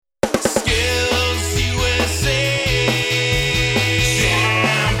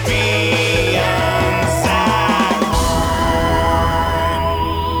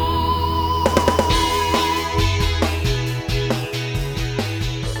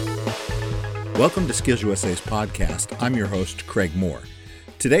Welcome to Skills USA's podcast. I'm your host, Craig Moore.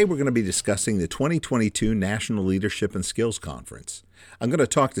 Today we're going to be discussing the 2022 National Leadership and Skills Conference. I'm going to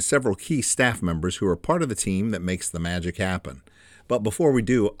talk to several key staff members who are part of the team that makes the magic happen. But before we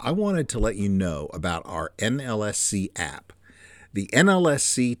do, I wanted to let you know about our NLSC app. The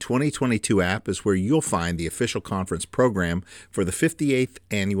NLSC 2022 app is where you'll find the official conference program for the 58th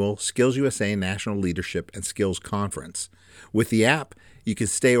Annual Skills USA National Leadership and Skills Conference. With the app, you can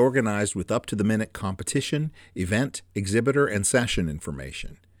stay organized with up-to-the-minute competition, event, exhibitor, and session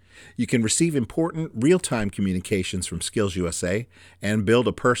information. You can receive important real-time communications from Skills USA and build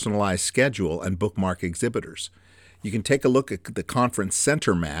a personalized schedule and bookmark exhibitors. You can take a look at the conference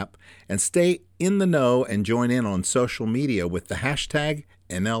center map and stay in the know and join in on social media with the hashtag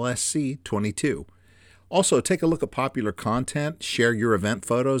NLSC22. Also, take a look at popular content, share your event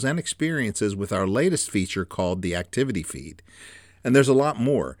photos and experiences with our latest feature called the Activity Feed. And there's a lot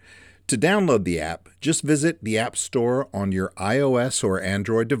more. To download the app, just visit the App Store on your iOS or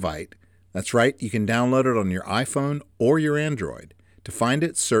Android device. That's right, you can download it on your iPhone or your Android. To find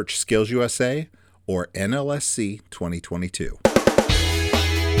it, search Skills USA or NLSC 2022.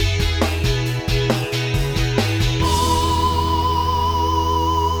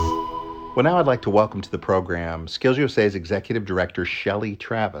 Well, now I'd like to welcome to the program Skills USA's Executive Director, Shelley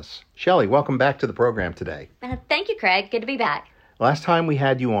Travis. Shelley, welcome back to the program today. Thank you, Craig. Good to be back. Last time we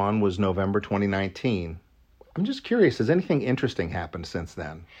had you on was November 2019. I'm just curious, has anything interesting happened since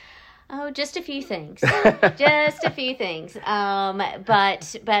then? Oh, just a few things. Just a few things.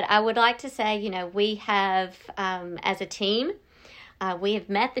 But I would like to say, we have, as a team, we have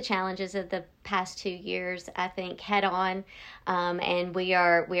met the challenges of the past 2 years, I think, head on, and we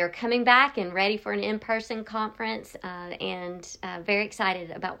are coming back and ready for an in-person conference, and very excited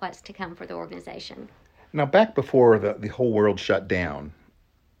about what's to come for the organization. Now, back before the whole world shut down,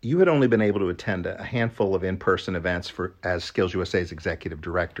 you had only been able to attend a handful of in-person events as Skills USA's executive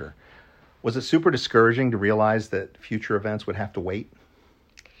director. Was it super discouraging to realize that future events would have to wait?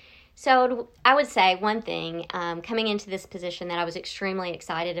 So I would say one thing, coming into this position that I was extremely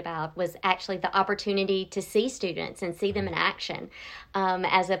excited about was actually the opportunity to see students and see them in action.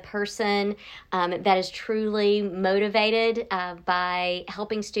 As a person that is truly motivated by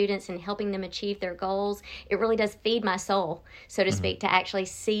helping students and helping them achieve their goals, it really does feed my soul, so to speak, to actually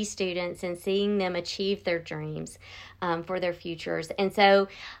see students and seeing them achieve their dreams for their futures. And so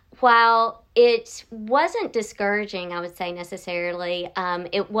while it wasn't discouraging, I would say necessarily,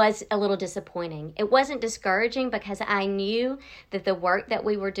 it was a little disappointing. It wasn't discouraging because I knew that the work that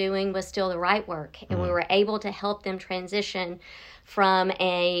we were doing was still the right work, and we were able to help them transition from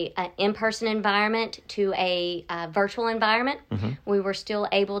an in-person environment to a virtual environment. We were still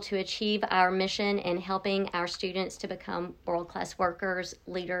able to achieve our mission in helping our students to become world-class workers,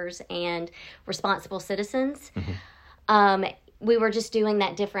 leaders, and responsible citizens. We were just doing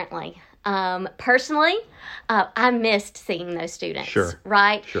that differently. Personally, I missed seeing those students,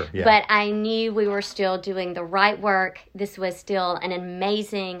 right? Sure, yeah. But I knew we were still doing the right work. This was still an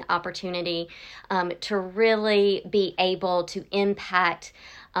amazing opportunity to really be able to impact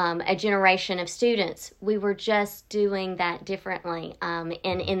a generation of students. We were just doing that differently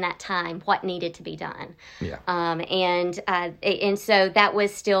in that time, what needed to be done. Yeah. And so that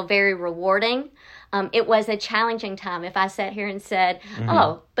was still very rewarding. It was a challenging time. If I sat here and said,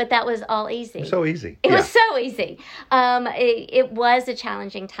 oh, but that was all easy. So easy. It was so easy. It was a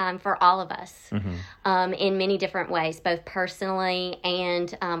challenging time for all of us in many different ways, both personally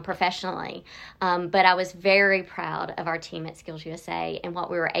and professionally. But I was very proud of our team at Skills USA and what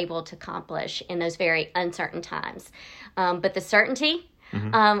we were able to accomplish in those very uncertain times. But the certainty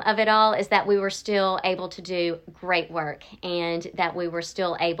of it all is that we were still able to do great work and that we were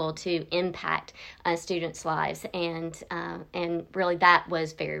still able to impact students' lives, and really that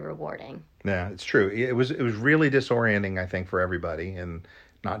was very rewarding. Yeah, it's true. It was really disorienting, I think, for everybody, and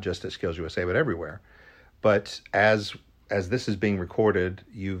not just at Skills USA, but everywhere. But as this is being recorded,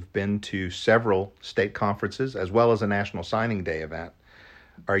 you've been to several state conferences as well as a National Signing Day event.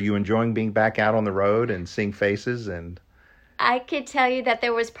 Are you enjoying being back out on the road and seeing faces? And I could tell you that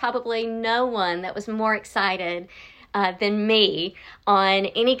there was probably no one that was more excited than me on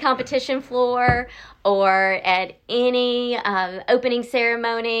any competition floor or at any opening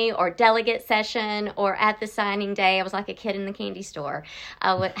ceremony or delegate session or at the signing day. I was like a kid in the candy store.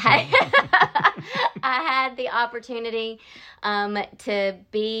 I had the opportunity to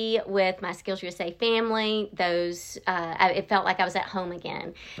be with my Skills USA family. It felt like I was at home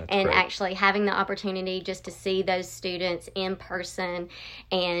again. That's and great. Actually having the opportunity just to see those students in person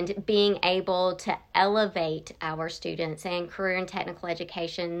and being able to elevate our students, and career and technical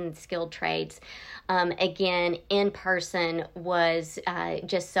education, skilled trades, again, in person was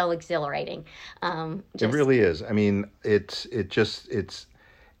just so exhilarating. It really is. I mean, it's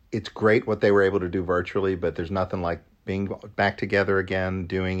great what they were able to do virtually, but there's nothing like being back together again,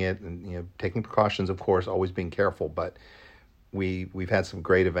 doing it, and taking precautions, of course, always being careful. But we've had some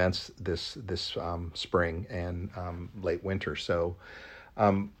great events this spring and late winter. So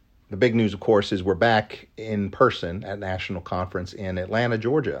the big news, of course, is we're back in person at National Conference in Atlanta,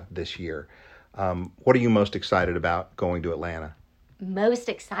 Georgia this year. What are you most excited about going to Atlanta? Most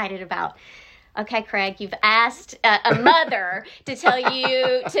excited about? Okay, Craig, you've asked a mother to tell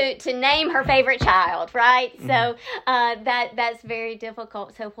you to name her favorite child, right? Mm-hmm. So that's very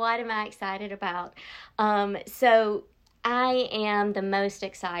difficult. So what am I excited about? So I am the most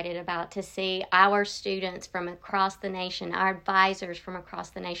excited about to see our students from across the nation, our advisors from across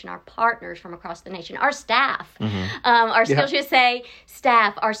the nation, our partners from across the nation, our staff, our Skills USA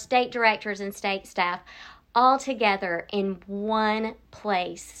staff, our state directors and state staff, all together in one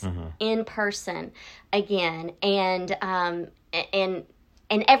place, in person again, and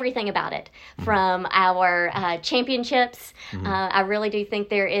everything about it, from our championships. I really do think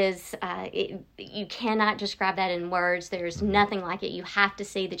there is, you cannot describe that in words. There's nothing like it. You have to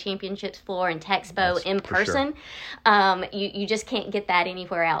see the championships floor in Texpo in person. Sure. You just can't get that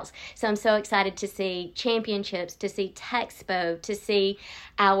anywhere else. So I'm so excited to see championships, to see Texpo, to see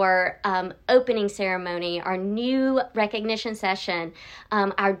our opening ceremony, our new recognition session,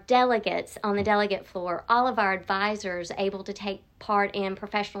 our delegates on the delegate floor, all of our advisors able to take part in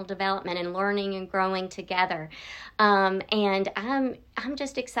professional development and learning and growing together. And I'm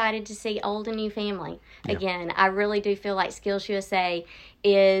just excited to see old and new family again. I really do feel like Skills USA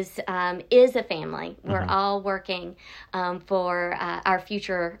is a family. We're all working for our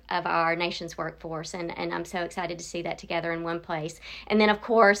future of our nation's workforce, and I'm so excited to see that together in one place. And then, of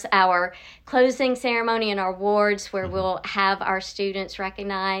course, our closing ceremony and our awards, where we'll have our students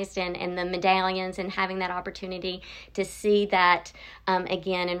recognized and the medallions, and having that opportunity to see that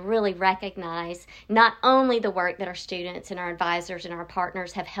again and really recognize not only the work that our students and our advisors and our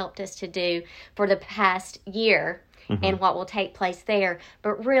partners have helped us to do for the past year, and what will take place there,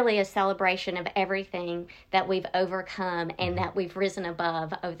 but really a celebration of everything that we've overcome and that we've risen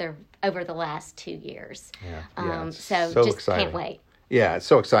above over the last 2 years. So just exciting. Can't wait. Yeah, it's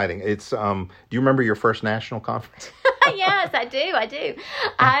so exciting. It's do you remember your first national conference? Yes, I do.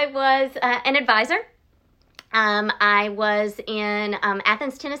 I was an advisor. I was in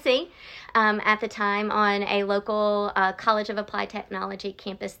Athens, Tennessee, at the time, on a local College of Applied Technology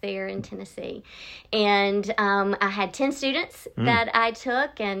campus there in Tennessee. And I had 10 students that I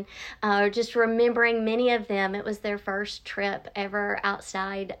took, and just remembering many of them, it was their first trip ever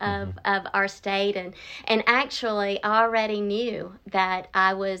outside of our state, and actually already knew that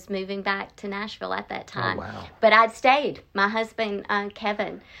I was moving back to Nashville at that time. Oh, wow. But I'd stayed. My husband,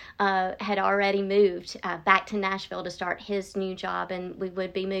 Kevin, had already moved back to Nashville to start his new job, and we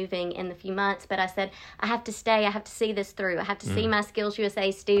would be moving in the few months. But I said, I have to stay. I have to see this through. I have to see my Skills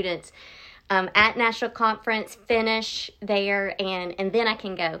USA students at National Conference, finish there, and then I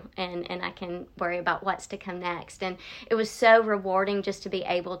can go and I can worry about what's to come next. And it was so rewarding just to be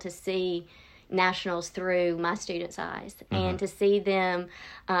able to see nationals through my students' eyes and to see them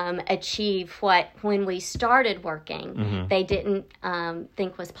achieve what, when we started working, they didn't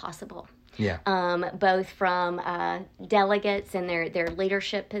think was possible. Yeah. Both from delegates and their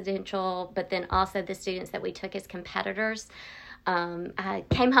leadership potential, but then also the students that we took as competitors. I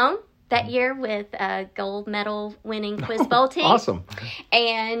came home that year with a gold medal winning Quiz Bowl team. Awesome.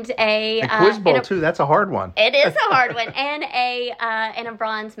 And Quiz Bowl too, that's a hard one. It is a hard one. And a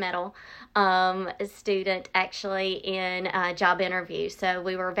bronze medal student actually in job interview. So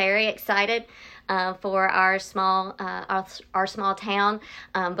we were very excited for our small town,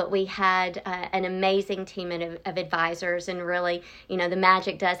 but we had an amazing team of advisors, and really, the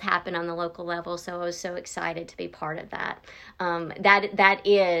magic does happen on the local level. So I was so excited to be part of that. That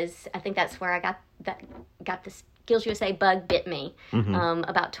is, I think that's where I got the Skills USA bug bit me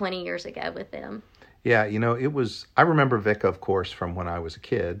about 20 years ago with them. Yeah, it was, I remember Vic, of course, from when I was a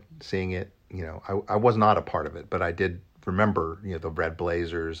kid, seeing it. I was not a part of it, but I did remember, the red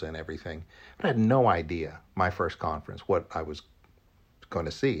blazers and everything. But I had no idea, my first conference, what I was going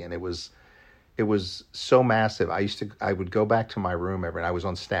to see. And it was so massive. I would go back to my room and I was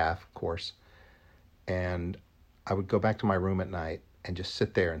on staff, of course, and I would go back to my room at night and just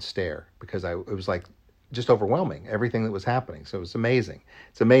sit there and stare, because it was like just overwhelming, everything that was happening. So it was amazing.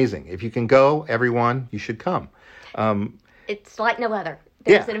 It's amazing. If you can go, everyone, you should come. It's like no other.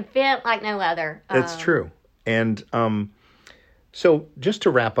 There's an event like no other. It's true. And so just to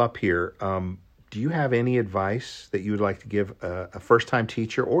wrap up here, do you have any advice that you would like to give a first-time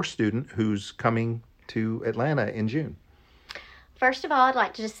teacher or student who's coming to Atlanta in June? First of all, I'd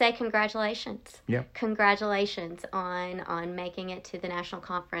like to just say congratulations. Yeah. Congratulations on making it to the national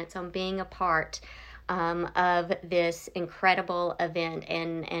conference, on being a part of this incredible event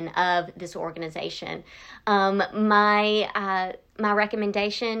and of this organization. My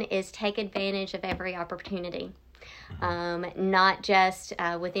recommendation is take advantage of every opportunity. Not just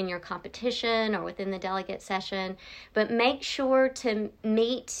within your competition or within the delegate session, but make sure to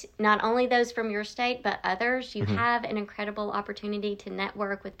meet not only those from your state, but others. You have an incredible opportunity to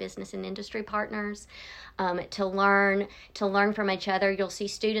network with business and industry partners, to learn from each other. You'll see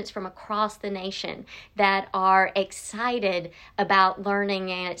students from across the nation that are excited about learning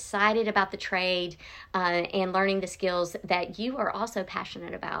and excited about the trade and learning the skills that you are also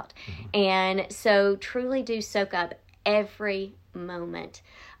passionate about. And so truly do soak up every moment.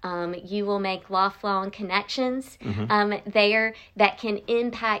 You will make lifelong connections there that can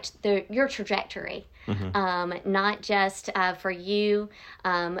impact your trajectory. Not just for you,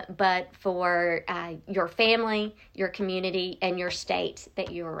 but for your family, your community, and your state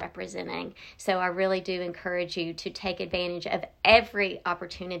that you are representing. So I really do encourage you to take advantage of every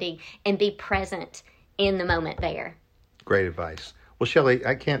opportunity and be present in the moment there. Great advice. Well, Shelley,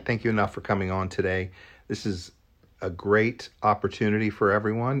 I can't thank you enough for coming on today. This is a great opportunity for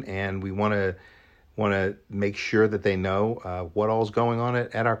everyone, and we want to make sure that they know what all's going on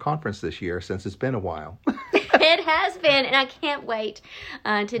at our conference this year, since it's been a while. It has been, and I can't wait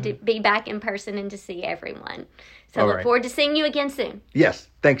to be back in person and to see everyone. So look forward to seeing you again soon. Yes.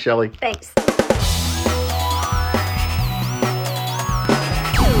 Thanks, Shelley. Thanks.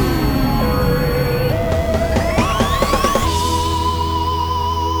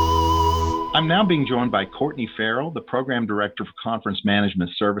 I'm now being joined by Courtney Farrell, the Program Director for Conference Management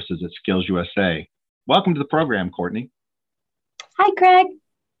Services at Skills USA. Welcome to the program, Courtney. Hi, Craig.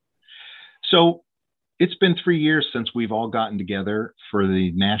 So it's been 3 years since we've all gotten together for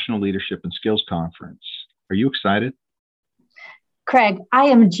the National Leadership and Skills Conference. Are you excited? Craig, I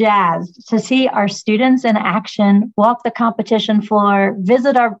am jazzed to see our students in action, walk the competition floor,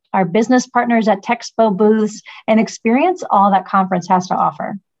 visit our business partners at Texpo booths, and experience all that conference has to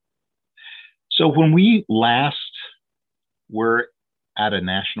offer. So when we last were at a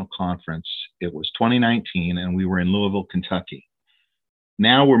national conference, it was 2019, and we were in Louisville, Kentucky.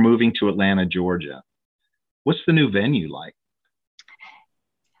 Now we're moving to Atlanta, Georgia. What's the new venue like?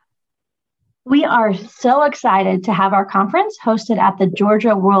 We are so excited to have our conference hosted at the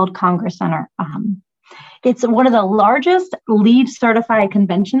Georgia World Congress Center. It's one of the largest LEED certified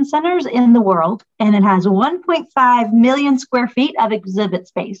convention centers in the world, and it has 1.5 million square feet of exhibit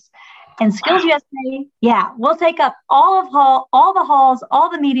space. And Skills USA, we'll take up all the halls, all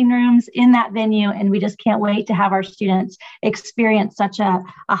the meeting rooms in that venue, and we just can't wait to have our students experience such a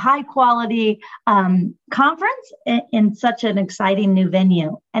high quality conference in such an exciting new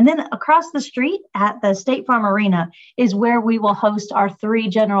venue. And then across the street at the State Farm Arena is where we will host our 3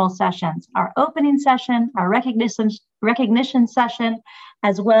 general sessions: our opening session, our recognition session,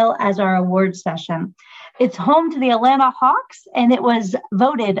 as well as our awards session. It's home to the Atlanta Hawks, and it was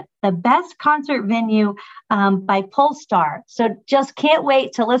voted the best concert venue by Pollstar. So just can't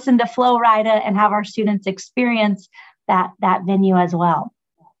wait to listen to Flo Rida and have our students experience that venue as well.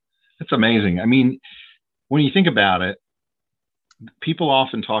 That's amazing. I mean, when you think about it, people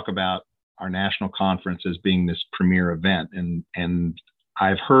often talk about our national conference as being this premier event, and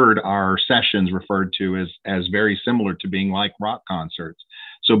I've heard our sessions referred to as very similar to being like rock concerts.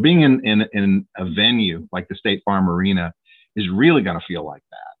 So being in a venue like the State Farm Arena is really going to feel like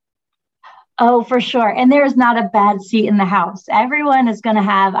that. Oh, for sure. And there is not a bad seat in the house. Everyone is going to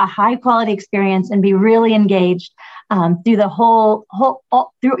have a high quality experience and be really engaged through the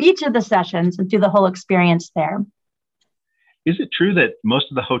through each of the sessions and through the whole experience there. Is it true that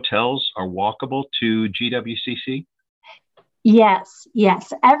most of the hotels are walkable to GWCC? Yes.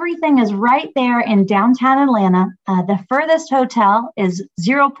 Everything is right there in downtown Atlanta. The furthest hotel is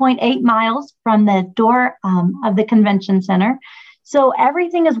 0.8 miles from the door of the convention center. So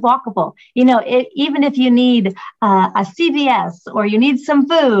everything is walkable. You know, even if you need a CVS or you need some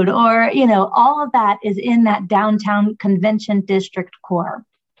food or, all of that is in that downtown convention district core.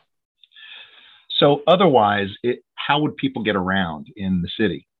 So otherwise, how would people get around in the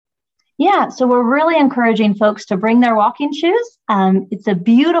city? Yeah, so we're really encouraging folks to bring their walking shoes. It's a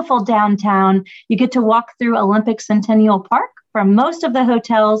beautiful downtown. You get to walk through Olympic Centennial Park from most of the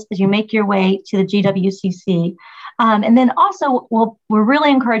hotels as you make your way to the GWCC. And then also, we're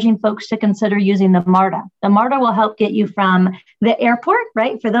really encouraging folks to consider using the MARTA. The MARTA will help get you from the airport,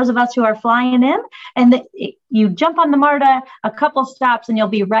 right? For those of us who are flying in, and you jump on the MARTA, a couple stops, and you'll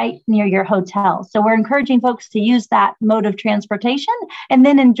be right near your hotel. So we're encouraging folks to use that mode of transportation and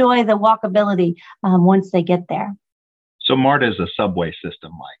then enjoy the walkability once they get there. So MARTA is a subway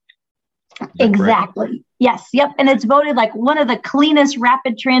system, like. Exactly. Correct? Yes. Yep. And it's voted like one of the cleanest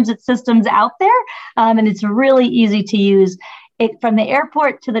rapid transit systems out there. And it's really easy to use. From the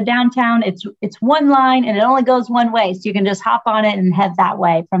airport to the downtown, it's one line and it only goes one way. So you can just hop on it and head that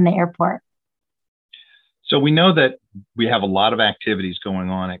way from the airport. So we know that we have a lot of activities going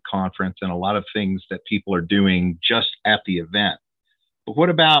on at conference and a lot of things that people are doing just at the event. But what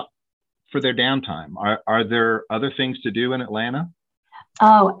about for their downtime? Are there other things to do in Atlanta?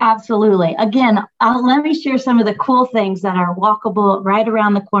 Oh, absolutely. Again, let me share some of the cool things that are walkable right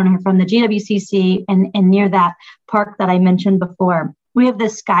around the corner from the GWCC and near that park that I mentioned before. We have the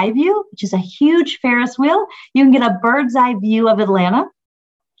Skyview, which is a huge Ferris wheel. You can get a bird's eye view of Atlanta.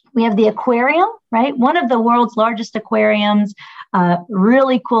 We have the aquarium, right? One of the world's largest aquariums,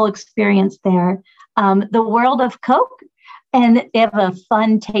 really cool experience there. The World of Coke, and they have a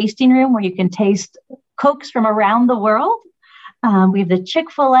fun tasting room where you can taste Cokes from around the world. We have the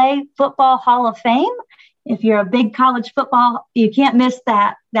Chick-fil-A Football Hall of Fame. If you're a big college football, you can't miss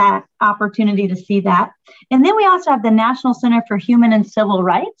that opportunity to see that. And then we also have the National Center for Human and Civil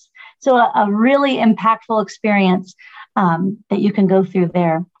Rights. So a really impactful experience that you can go through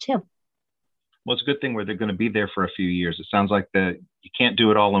there too. Well, it's a good thing where they're going to be there for a few years. It sounds like you can't do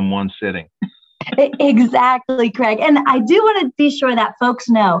it all in one sitting. Exactly, Craig. And I do want to be sure that folks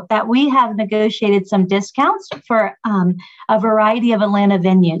know that we have negotiated some discounts for a variety of Atlanta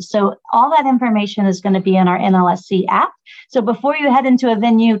venues. So all that information is going to be in our NLSC app. So before you head into a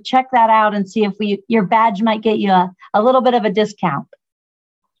venue, check that out and see if your badge might get you a little bit of a discount.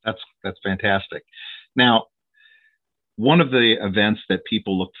 That's fantastic. Now, one of the events that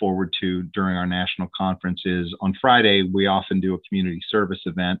people look forward to during our national conference is on Friday, we often do a community service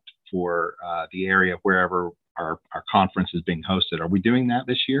event for the area wherever our conference is being hosted. Are we doing that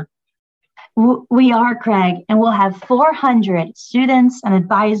this year? We are, Craig, and we'll have 400 students and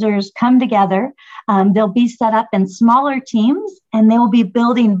advisors come together. They'll be set up in smaller teams and they will be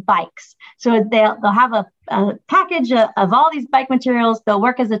building bikes. So they'll have a package of all these bike materials. They'll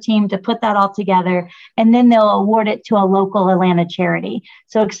work as a team to put that all together, and then they'll award it to a local Atlanta charity.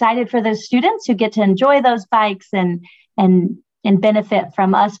 So excited for those students who get to enjoy those bikes and benefit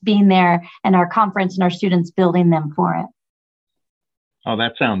from us being there and our conference and our students building them for it. Oh,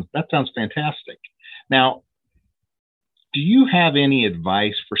 that sounds fantastic. Now, do you have any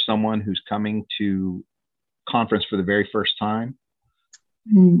advice for someone who's coming to conference for the very first time?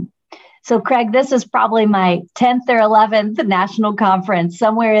 So, Craig, this is probably my 10th or 11th national conference,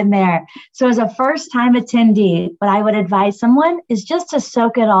 somewhere in there. So as a first-time attendee, what I would advise someone is just to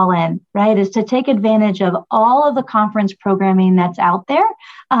soak it all in, right? Is to take advantage of all of the conference programming that's out there.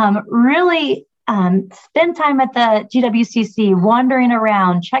 Really spend time at the GWCC, wandering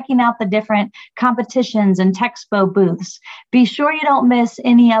around, checking out the different competitions and Texpo booths. Be sure you don't miss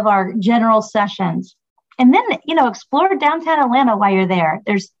any of our general sessions. And then, explore downtown Atlanta while you're there.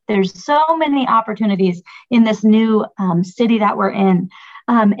 There's so many opportunities in this new city that we're in.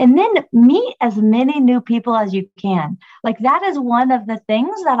 And then meet as many new people as you can. Like, that is one of the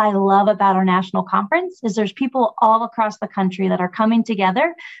things that I love about our national conference is there's people all across the country that are coming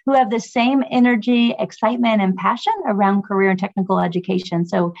together who have the same energy, excitement, and passion around career and technical education.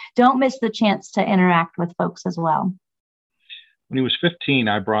 So don't miss the chance to interact with folks as well. When he was 15,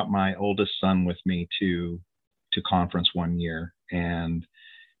 I brought my oldest son with me to conference one year, and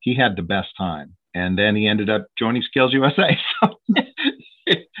he had the best time. And then he ended up joining Skills USA. So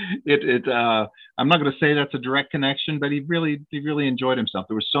I'm not going to say that's a direct connection, but he really enjoyed himself.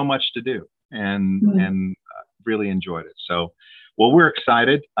 There was so much to do, and really enjoyed it. So, well, we're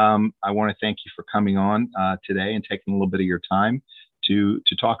excited. I want to thank you for coming on today and taking a little bit of your time to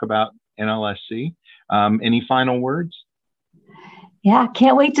talk about NLSC. Any final words? Yeah,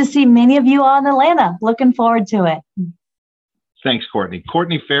 can't wait to see many of you all in Atlanta. Looking forward to it. Thanks, Courtney.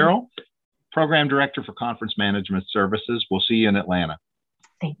 Courtney Farrell, Program Director for Conference Management Services. We'll see you in Atlanta.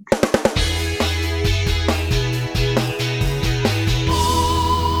 Thanks.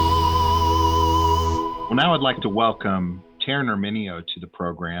 Well, now I'd like to welcome Taryn Erminio to the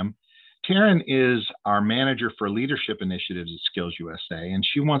program. Taryn is our Manager for Leadership Initiatives at Skills USA, and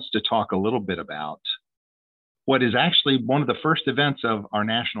she wants to talk a little bit about what is actually one of the first events of our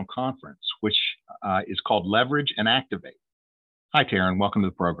national conference, which is called Leverage and Activate. Hi, Taryn. Welcome to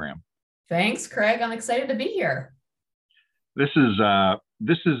the program. Thanks, Craig. I'm excited to be here. This is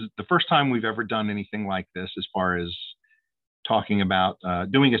the first time we've ever done anything like this, as far as talking about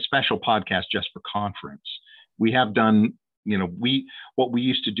doing a special podcast just for conference. We have done, what we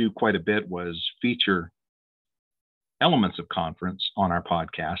used to do quite a bit was feature elements of conference on our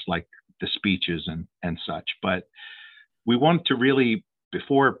podcast, like the speeches and such. But we want to really,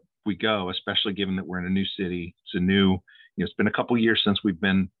 before we go, especially given that we're in a new city, it's been a couple of years since we've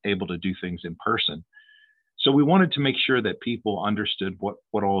been able to do things in person. So we wanted to make sure that people understood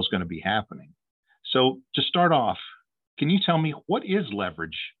what all is going to be happening. So to start off, can you tell me, what is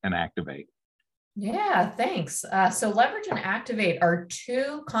Leverage and Activate? Yeah, thanks. So Leverage and Activate are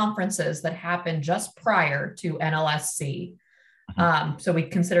two conferences that happen just prior to NLSC. So we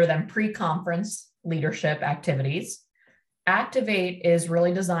consider them pre-conference leadership activities. Activate is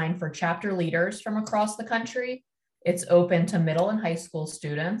really designed for chapter leaders from across the country. It's open to middle and high school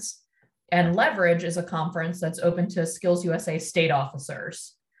students. And Leverage is a conference that's open to Skills USA state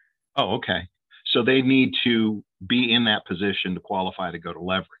officers. Oh, okay. So they need to be in that position to qualify to go to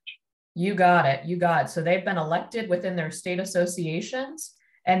Leverage. You got it. You got it. So they've been elected within their state associations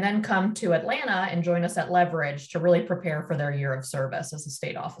and then come to Atlanta and join us at Leverage to really prepare for their year of service as a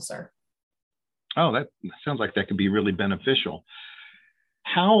state officer. Oh, that sounds like that could be really beneficial.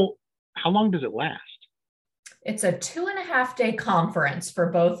 How long does it last? It's a 2.5-day conference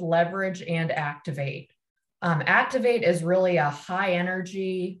for both Leverage and Activate. Activate is really a high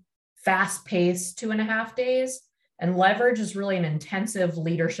energy, fast paced 2.5 days. And Leverage is really an intensive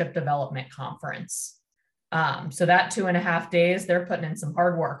leadership development conference. So that 2.5 days, they're putting in some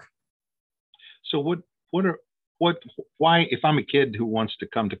hard work. So why, if I'm a kid who wants to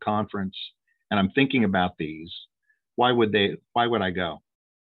come to conference and I'm thinking about these, why would I go?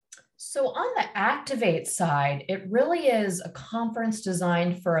 So on the Activate side, it really is a conference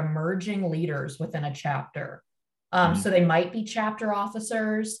designed for emerging leaders within a chapter. So they might be chapter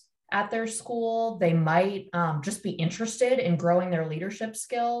officers at their school. They might just be interested in growing their leadership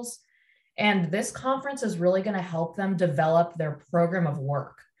skills. And this conference is really going to help them develop their program of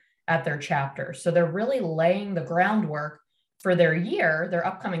work at their chapter. So they're really laying the groundwork for their year, their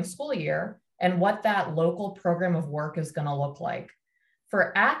upcoming school year, and what that local program of work is going to look like.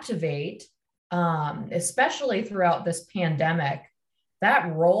 For Activate, especially throughout this pandemic,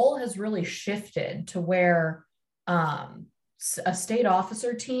 that role has really shifted to where a state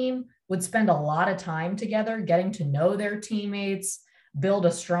officer team would spend a lot of time together getting to know their teammates, build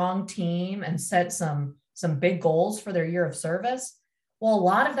a strong team, and set some big goals for their year of service. Well, a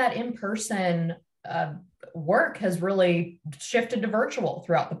lot of that in-person work has really shifted to virtual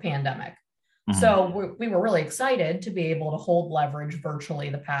throughout the pandemic. Mm-hmm. So we were really excited to be able to hold Leverage virtually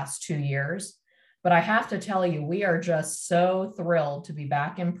the past 2 years. But I have to tell you, we are just so thrilled to be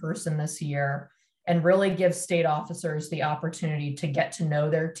back in person this year and really give state officers the opportunity to get to know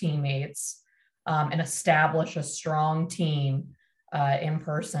their teammates and establish a strong team in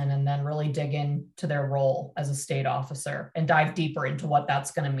person, and then really dig into their role as a state officer and dive deeper into what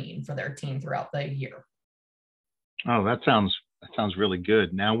that's going to mean for their team throughout the year. Oh, that sounds really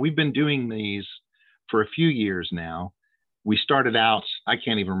good. Now, we've been doing these for a few years now. We started out, I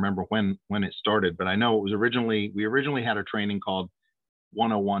can't even remember when it started, but I know we originally had a training called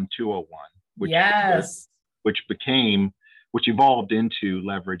 101, 201, which evolved into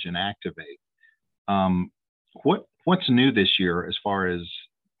Leverage and Activate. What's new this year as far as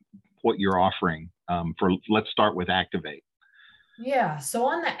what you're offering let's start with Activate. Yeah, so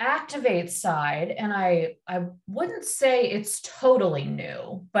on the Activate side, and I wouldn't say it's totally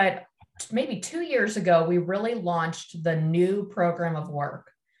new, but maybe 2 years ago, we really launched the new program of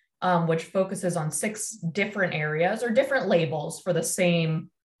work, which focuses on 6 different areas or different labels for the same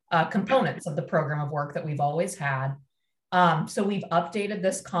components of the program of work that we've always had. So we've updated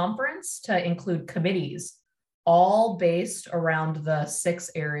this conference to include committees, all based around the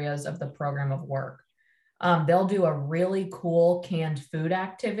 6 areas of the program of work. They'll do a really cool canned food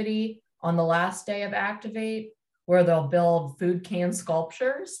activity on the last day of Activate, where they'll build food can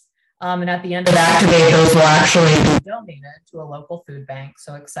sculptures. And at the end of Activate, those will actually be donated to a local food bank.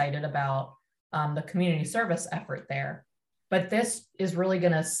 So excited about the community service effort there. But this is really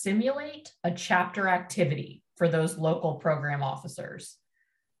going to simulate a chapter activity for those local program officers.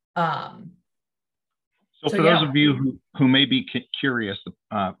 So for those of you who may be curious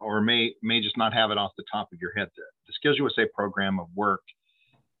or may just not have it off the top of your head, the Skills USA program of work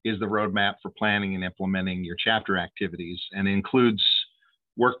is the roadmap for planning and implementing your chapter activities, and includes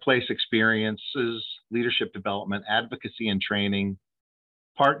workplace experiences, leadership development, advocacy and training,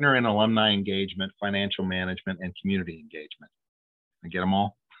 partner and alumni engagement, financial management, and community engagement. I get them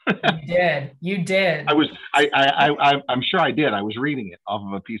all? You did. I'm sure I did. I was reading it off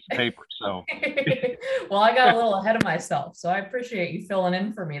of a piece of paper. So, well, I got a little ahead of myself, so I appreciate you filling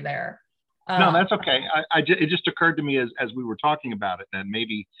in for me there. No, that's okay. It just occurred to me as we were talking about it that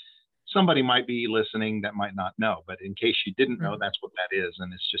maybe somebody might be listening that might not know, but in case you didn't know, that's what that is.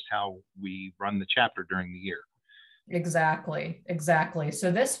 And it's just how we run the chapter during the year. Exactly.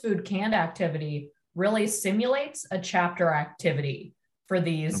 So this food canned activity really simulates a chapter activity for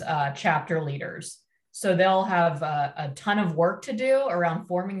these chapter leaders. So they'll have a ton of work to do around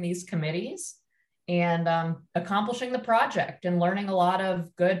forming these committees and accomplishing the project and learning a lot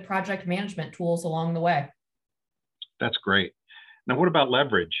of good project management tools along the way. That's great. Now, what about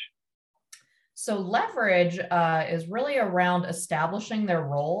leverage? So leverage is really around establishing their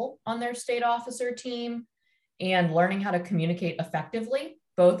role on their state officer team and learning how to communicate effectively,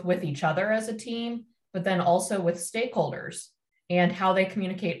 both with each other as a team, but then also with stakeholders and how they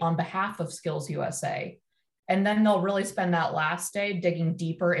communicate on behalf of Skills USA. And then they'll really spend that last day digging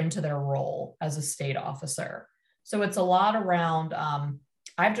deeper into their role as a state officer. So it's a lot around,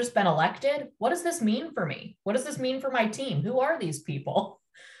 I've just been elected. What does this mean for me? What does this mean for my team? Who are these people?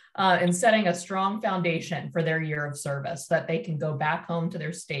 And setting a strong foundation for their year of service so that they can go back home to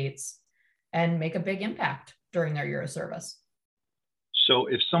their states and make a big impact during their year of service. So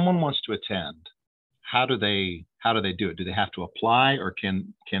if someone wants to attend, how do they do it? Do they have to apply, or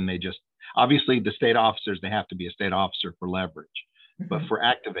can they just, obviously the state officers, they have to be a state officer for leverage, but for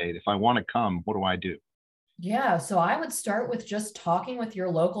Activate, if I want to come, what do I do? Yeah, so I would start with just talking with your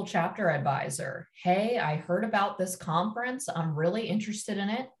local chapter advisor. Hey, I heard about this conference. I'm really interested in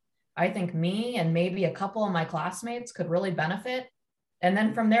it. I think me and maybe a couple of my classmates could really benefit. And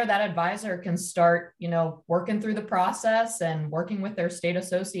then from there, that advisor can start, working through the process and working with their state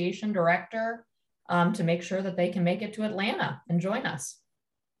association director to make sure that they can make it to Atlanta and join us.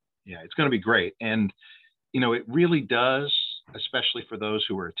 Yeah, it's going to be great. And, it really does, especially for those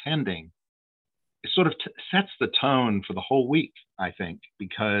who are attending, it sort of sets the tone for the whole week, I think,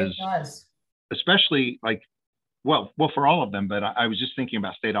 because it does. Especially well, for all of them, but I was just thinking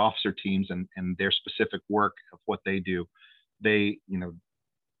about state officer teams and their specific work of what they do. They,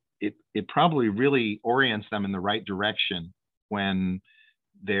 it probably really orients them in the right direction when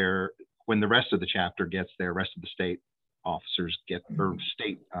the rest of the chapter gets there, rest of the state officers or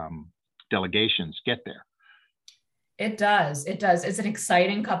state delegations get there. It does. It's an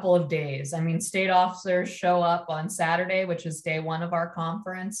exciting couple of days. I mean, state officers show up on Saturday, which is day one of our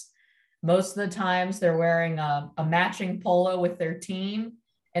conference. Most of the times they're wearing a matching polo with their team,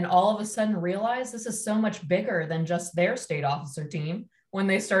 and all of a sudden realize this is so much bigger than just their state officer team when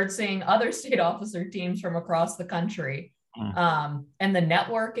they start seeing other state officer teams from across the country. And the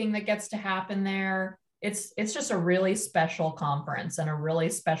networking that gets to happen there, it's just a really special conference and a really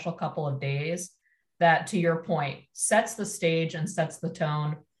special couple of days that, to your point, sets the stage and sets the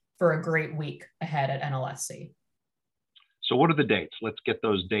tone for a great week ahead at NLSC. So what are the dates? Let's get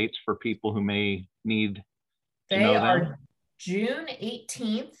those dates for people who may need to know them. They are June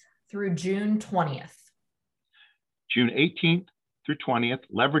 18th through June 20th. June 18th through 20th,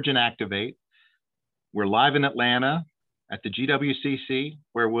 Leverage and Activate. We're live in Atlanta at the GWCC,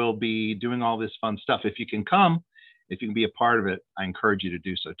 where we'll be doing all this fun stuff. If you can come, if you can be a part of it, I encourage you to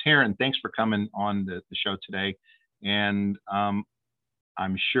do so. Taryn, thanks for coming on the show today. And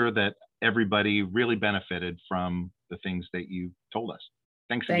I'm sure that everybody really benefited from the things that you told us.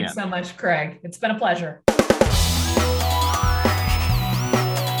 Thanks again. Thanks so much, Craig. It's been a pleasure.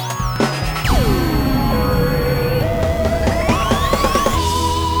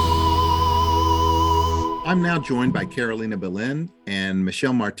 I'm now joined by Carolina Belen and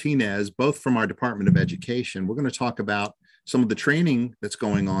Michelle Martinez, both from our Department of Education. We're going to talk about some of the training that's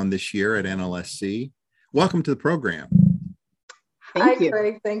going on this year at NLSC. Welcome to the program. Hi,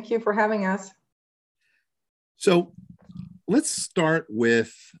 Craig. Thank you for having us. So let's start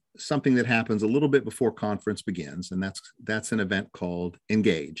with something that happens a little bit before conference begins, and that's an event called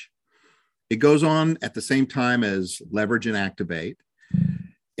Engage. It goes on at the same time as Leverage and Activate.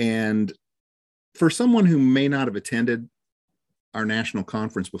 And for someone who may not have attended our national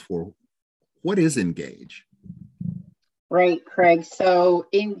conference before, what is Engage? Right, Craig. So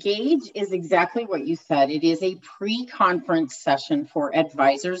Engage is exactly what you said. It is a pre-conference session for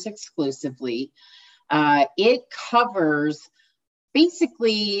advisors exclusively. It covers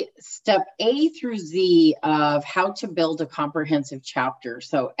basically step A through Z of how to build a comprehensive chapter.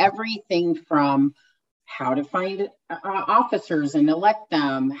 So everything from how to find officers and elect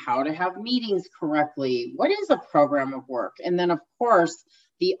them, how to have meetings correctly, what is a program of work? And then, of course,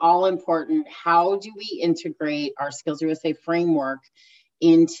 the all-important, how do we integrate our Skills USA framework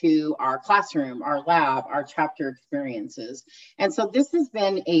into our classroom, our lab, our chapter experiences. And so this has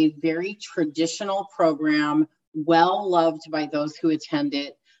been a very traditional program, well loved by those who attend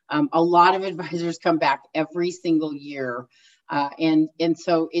it. A lot of advisors come back every single year. And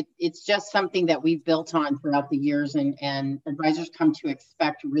so it's just something that we've built on throughout the years, and advisors come to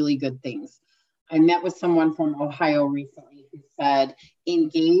expect really good things. I met with someone from Ohio recently who said,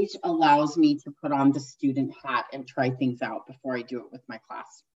 Engage allows me to put on the student hat and try things out before I do it with my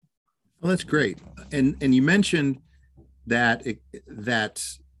class. Well, that's great. And you mentioned that that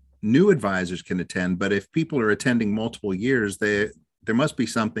new advisors can attend, but if people are attending multiple years, there must be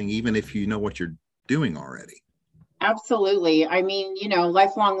something, even if you know what you're doing already. Absolutely. I mean,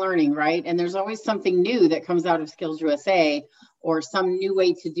 lifelong learning, right? And there's always something new that comes out of Skills USA or some new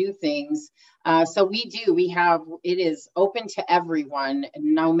way to do things. So it is open to everyone,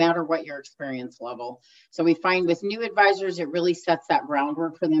 no matter what your experience level. So we find with new advisors, it really sets that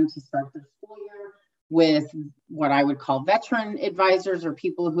groundwork for them to start their school year. With what I would call veteran advisors or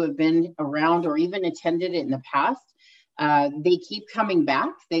people who have been around or even attended it in the past. They keep coming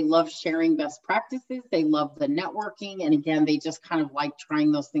back. They love sharing best practices. They love the networking. And again, they just kind of like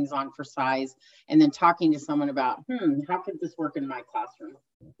trying those things on for size and then talking to someone about, how could this work in my classroom?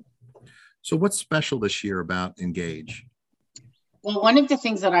 So what's special this year about Engage? Well, one of the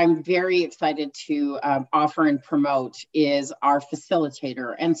things that I'm very excited to offer and promote is our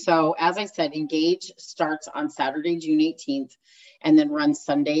facilitator. And so, as I said, Engage starts on Saturday, June 18th, and then runs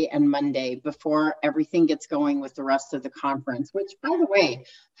Sunday and Monday before everything gets going with the rest of the conference, which, by the way,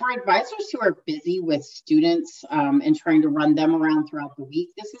 for advisors who are busy with students and trying to run them around throughout the week,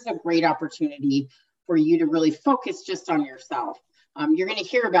 this is a great opportunity for you to really focus just on yourself. You're going to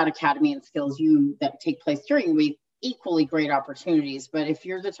hear about Academy and Skills U that take place during the week, equally great opportunities. But if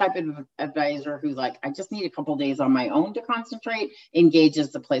you're the type of advisor who's like, I just need a couple days on my own to concentrate, Engage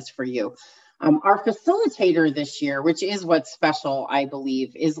is the place for you. Our facilitator this year, which is what's special, I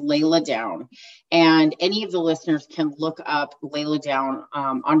believe, is Layla Down. And any of the listeners can look up Layla Down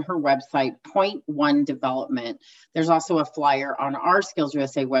on her website, Point One Development. There's also a flyer on our Skills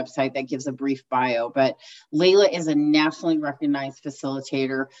USA website that gives a brief bio. But Layla is a nationally recognized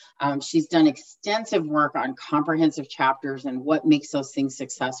facilitator. She's done extensive work on comprehensive chapters and what makes those things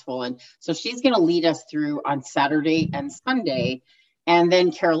successful. And so she's going to lead us through on Saturday and Sunday. And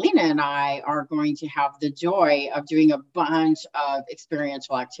then Carolina and I are going to have the joy of doing a bunch of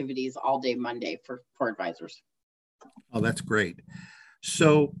experiential activities all day Monday for advisors. Oh, that's great.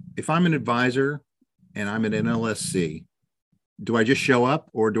 So if I'm an advisor and I'm at NLSC, do I just show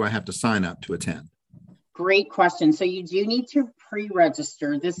up or do I have to sign up to attend? Great question. So you do need to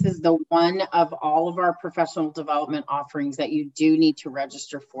pre-register. This is the one of all of our professional development offerings that you do need to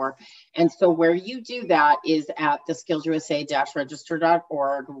register for. And so where you do that is at the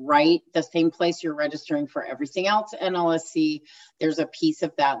skillsusa-register.org, right? The same place you're registering for everything else, NLSC. There's a piece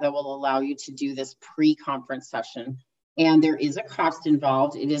of that will allow you to do this pre-conference session. And there is a cost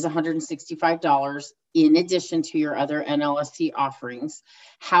involved. It is $165 in addition to your other NLSC offerings.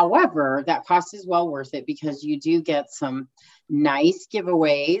 However, that cost is well worth it because you do get some nice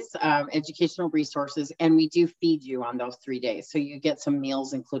giveaways, educational resources, and we do feed you on those 3 days. So you get some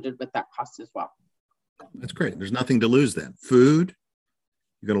meals included with that cost as well. That's great. There's nothing to lose then. Food,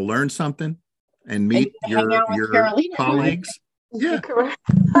 you're going to learn something and meet your colleagues. Yeah.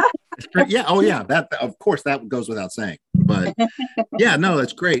 Yeah. Oh, yeah. That, of course, that goes without saying. But yeah, no,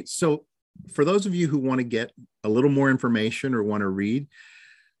 that's great. So for those of you who want to get a little more information or want to read,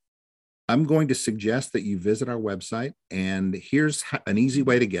 I'm going to suggest that you visit our website. And here's an easy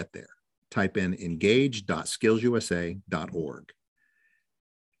way to get there. Type in engage.skillsusa.org.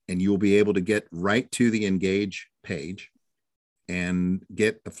 And you'll be able to get right to the Engage page and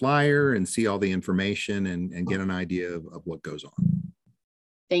get the flyer and see all the information and get an idea of what goes on.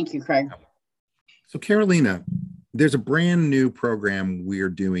 Thank you, Craig. So Carolina, there's a brand new program we're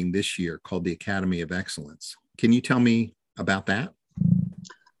doing this year called the Academy of Excellence. Can you tell me about that?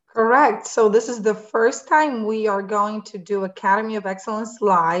 Correct. So this is the first time we are going to do Academy of Excellence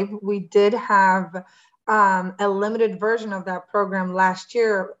live. We did have a limited version of that program last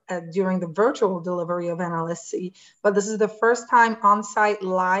year during the virtual delivery of NLSC, but this is the first time on-site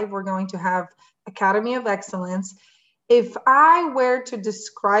live we're going to have Academy of Excellence. If I were to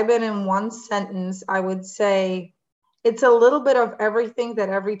describe it in one sentence, I would say it's a little bit of everything that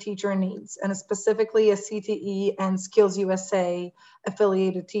every teacher needs, and specifically a CTE and Skills USA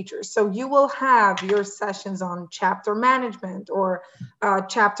affiliated teachers. So you will have your sessions on chapter management or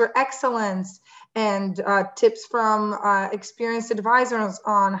chapter excellence and tips from experienced advisors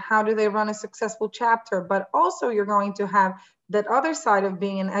on how do they run a successful chapter, but also you're going to have that other side of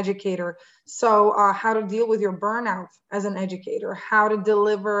being an educator. So how to deal with your burnout as an educator, how to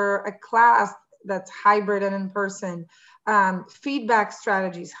deliver a class that's hybrid and in person, feedback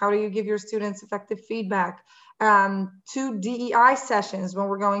strategies. How do you give your students effective feedback? 2 DEI sessions when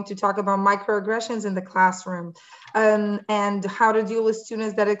we're going to talk about microaggressions in the classroom, and how to deal with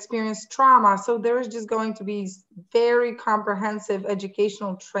students that experience trauma. So there is just going to be very comprehensive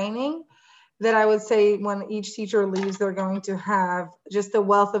educational training that I would say when each teacher leaves, they're going to have just a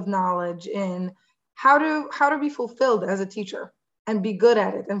wealth of knowledge in how to be fulfilled as a teacher and be good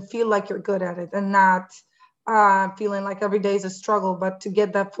at it and feel like you're good at it and not feeling like every day is a struggle, but to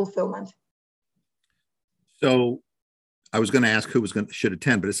get that fulfillment. So I was going to ask who should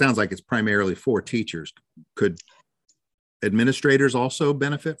attend, but it sounds like it's primarily for teachers. Could administrators also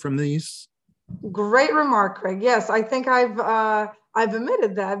benefit from these? Great remark, Craig. Yes, I think I've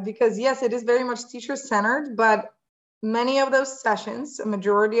admitted that, because yes, it is very much teacher-centered, but many of those sessions, a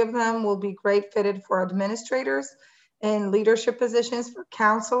majority of them, will be great fitted for administrators in leadership positions, for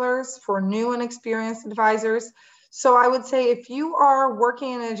counselors, for new and experienced advisors. So I would say if you are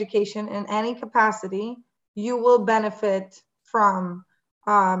working in education in any capacity, you will benefit from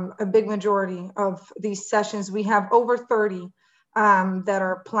a big majority of these sessions. We have over 30 that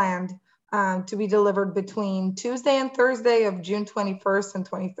are planned to be delivered between Tuesday and Thursday of June 21st and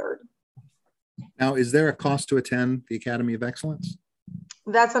 23rd. Now, is there a cost to attend the Academy of Excellence?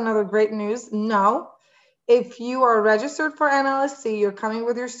 That's another great news. No. If you are registered for NLSC, you're coming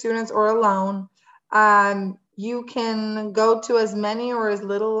with your students or alone, you can go to as many or as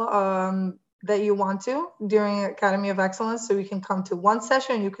little that you want to during Academy of Excellence. So you can come to one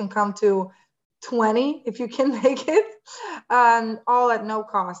session, you can come to 20 if you can make it, all at no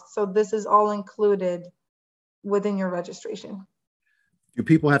cost. So this is all included within your registration. Do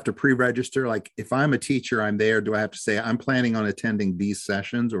people have to pre-register? Like if I'm a teacher, I'm there, do I have to say I'm planning on attending these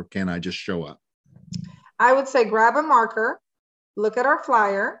sessions, or can I just show up? I would say grab a marker, look at our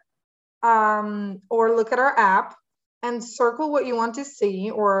flyer, or look at our app and circle what you want to see,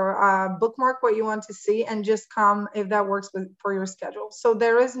 or bookmark what you want to see, and just come if that works for your schedule. So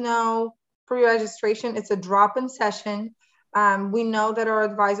there is no pre-registration. It's a drop-in session. We know that our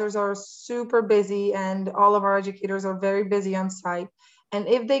advisors are super busy and all of our educators are very busy on site. And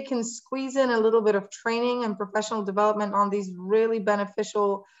if they can squeeze in a little bit of training and professional development on these really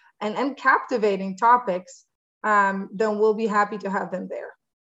beneficial and captivating topics, then we'll be happy to have them there.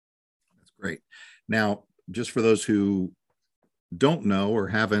 That's great. Now, just for those who don't know or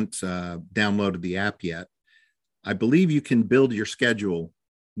haven't downloaded the app yet, I believe you can build your schedule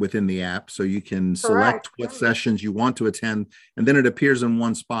within the app, so you can select what sessions you want to attend, and then it appears in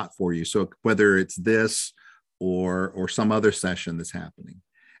one spot for you. So whether it's this or some other session that's happening.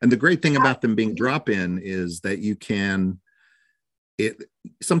 And the great thing about them being drop-in is that you can,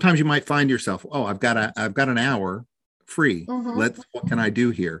 sometimes you might find yourself, oh, I've got an hour free. What can I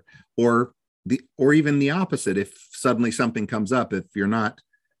do here? Or even the opposite. If suddenly something comes up, if you're not,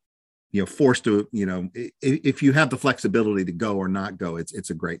 forced to, if you have the flexibility to go or not go,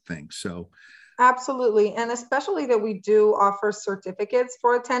 it's a great thing. So absolutely. And especially that we do offer certificates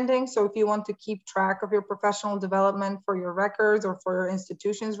for attending. So if you want to keep track of your professional development for your records or for your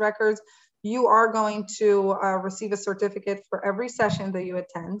institution's records, you are going to receive a certificate for every session that you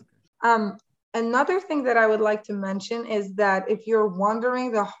attend. Another thing that I would like to mention is that if you're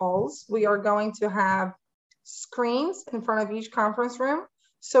wandering the halls, we are going to have screens in front of each conference room,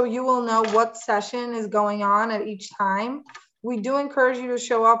 so you will know what session is going on at each time. We do encourage you to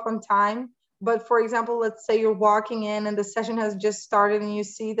show up on time, but for example, let's say you're walking in and the session has just started and you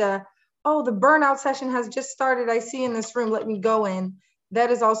see the burnout session has just started, I see in this room, let me go in. That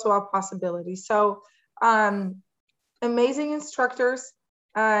is also a possibility. So amazing instructors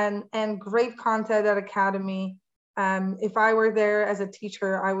and great content at Academy. If I were there as a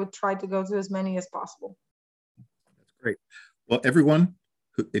teacher, I would try to go to as many as possible. That's great. Well, everyone,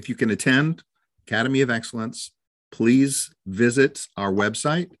 if you can attend Academy of Excellence, please visit our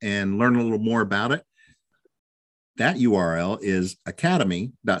website and learn a little more about it. That URL is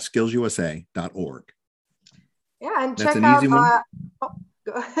academy.skillsusa.org. Yeah, and that's check an easy one.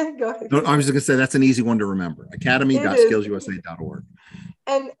 Go ahead. No, I was going to say that's an easy one to remember. Academy.skillsusa.org.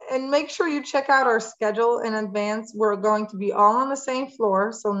 And make sure you check out our schedule in advance. We're going to be all on the same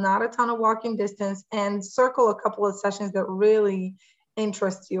floor, so not a ton of walking distance, and circle a couple of sessions that really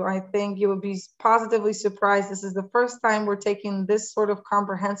interest you. I think you would be positively surprised. This is the first time we're taking this sort of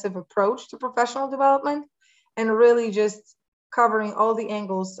comprehensive approach to professional development and really just covering all the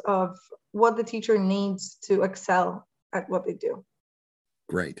angles of what the teacher needs to excel at what they do.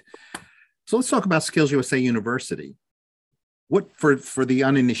 Great. So let's talk about Skills USA University. What for the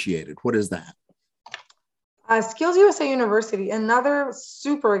uninitiated, what is that? Skills USA University, another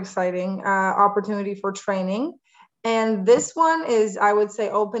super exciting opportunity for training. And this one is, I would say,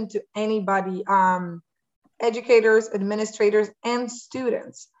 open to anybody, educators, administrators, and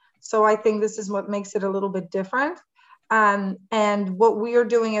students. So I think this is what makes it a little bit different. And what we are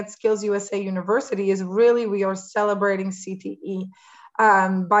doing at Skills USA University is really, we are celebrating CTE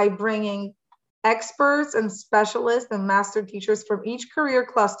by bringing experts and specialists and master teachers from each career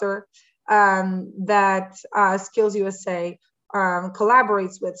cluster that Skills USA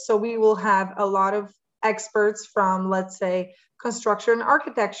collaborates with. So we will have a lot of experts from, let's say, construction and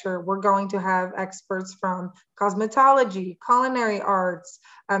architecture. We're going to have experts from cosmetology, culinary arts,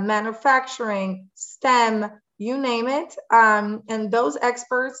 manufacturing, STEM, you name it. And those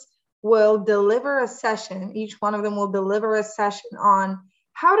experts will deliver a session. Each one of them will deliver a session on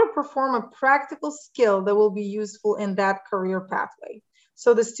how to perform a practical skill that will be useful in that career pathway.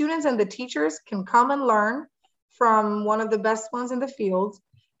 So the students and the teachers can come and learn from one of the best ones in the field,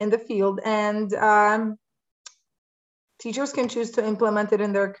 and teachers can choose to implement it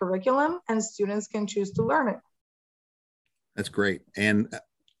in their curriculum, and students can choose to learn it. That's great. And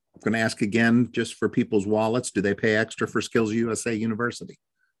I'm going to ask again, just for people's wallets, do they pay extra for Skills USA University?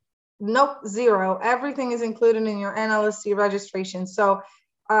 Nope, zero. Everything is included in your NLSC registration. So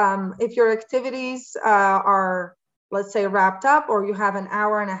if your activities are, let's say, wrapped up, or you have an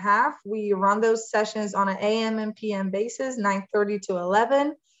hour and a half, we run those sessions on an AM and PM basis, 9:30 to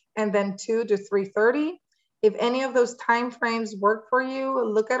 11, and then 2 to 3:30. If any of those time frames work for you,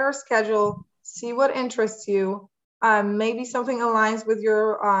 look at our schedule, see what interests you. Maybe something aligns with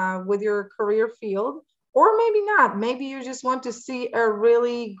your career field, or maybe not. Maybe you just want to see a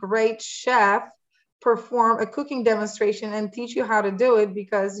really great chef perform a cooking demonstration and teach you how to do it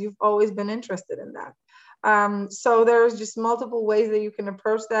because you've always been interested in that. So there's just multiple ways that you can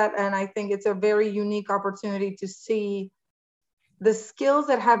approach that. And I think it's a very unique opportunity to see the skills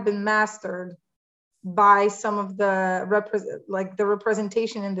that have been mastered by some of the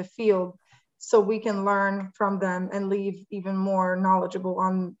representation in the field, so we can learn from them and leave even more knowledgeable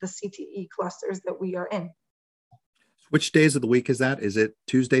on the CTE clusters that we are in. Which days of the week is that? Is it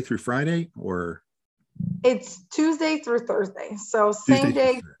Tuesday through Friday, or? It's Tuesday through Thursday. So same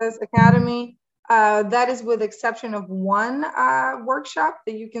day as Academy. That is with exception of one workshop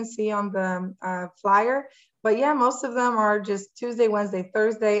that you can see on the flyer. But yeah, most of them are just Tuesday, Wednesday,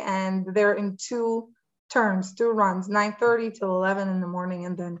 Thursday, and they're in two runs, 9:30 till 11 in the morning,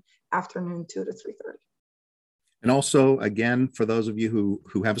 and then afternoon 2 to 3:30. And also, again, for those of you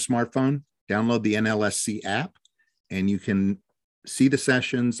who have a smartphone, download the NLSC app, and you can see the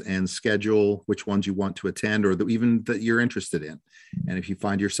sessions and schedule which ones you want to attend, or even that you're interested in. And if you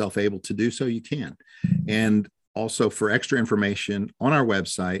find yourself able to do so, you can. And also, for extra information on our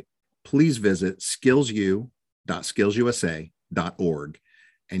website, please visit skillsu.skillsusa.org,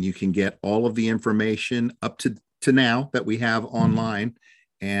 and you can get all of the information up to now that we have online.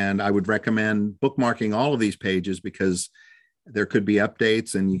 And I would recommend bookmarking all of these pages because there could be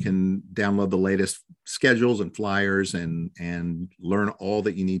updates, and you can download the latest schedules and flyers and learn all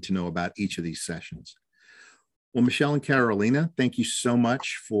that you need to know about each of these sessions. Well, Michelle and Carolina, thank you so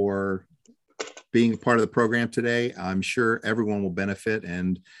much for being a part of the program today. I'm sure everyone will benefit,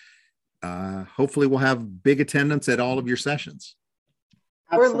 and hopefully we'll have big attendance at all of your sessions.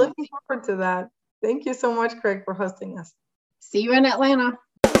 Absolutely. We're looking forward to that. Thank you so much, Craig, for hosting us. See you in Atlanta.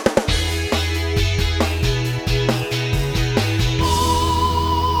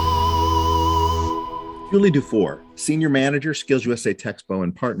 Julie Dufour, Senior Manager, Skills USA Texpo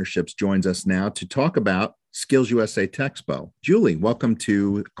and Partnerships, joins us now to talk about Skills USA Texpo. Julie, welcome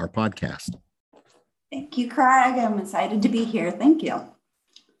to our podcast. Thank you, Craig. I'm excited to be here. Thank you.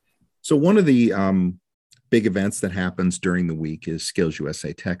 So one of the big events that happens during the week is Skills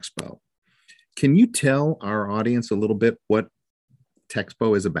USA Texpo. Can you tell our audience a little bit what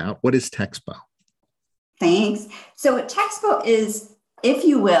Texpo is about? What is Texpo? Thanks. So Texpo is, if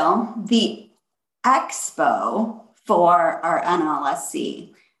you will, the expo for our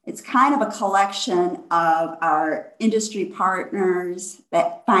NLSC. It's kind of a collection of our industry partners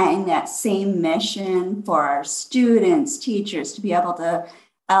that find that same mission for our students, teachers, to be able to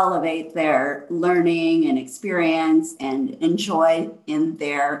elevate their learning and experience and enjoy in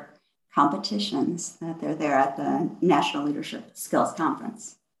their competitions that they're there at the National Leadership Skills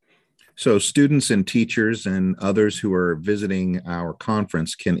Conference. So students and teachers and others who are visiting our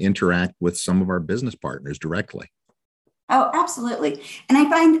conference can interact with some of our business partners directly. Oh, absolutely. And I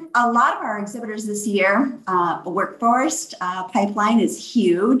find a lot of our exhibitors this year, workforce pipeline is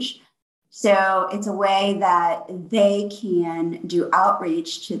huge. So it's a way that they can do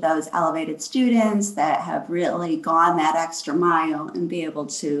outreach to those elevated students that have really gone that extra mile and be able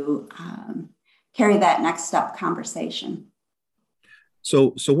to carry that next step conversation.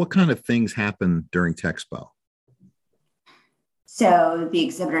 So what kind of things happen during Texpo? So the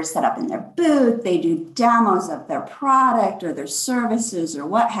exhibitors set up in their booth, they do demos of their product or their services or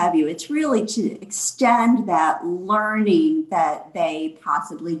what have you. It's really to extend that learning that they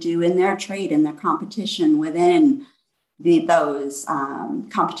possibly do in their trade and their competition within those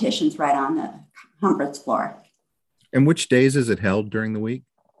competitions right on the conference floor. And which days is it held during the week?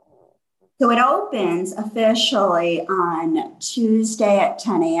 So it opens officially on Tuesday at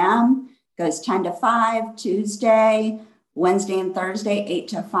 10 a.m., goes 10 to 5, Tuesday, Wednesday and Thursday, 8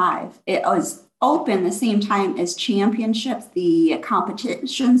 to 5. It was open the same time as championships, the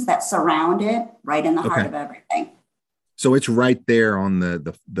competitions that surround it, right in the heart of everything. So it's right there on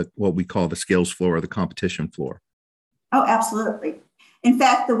the what we call the skills floor or the competition floor. Oh, absolutely. In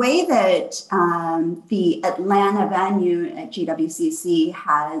fact, the way that the Atlanta venue at GWCC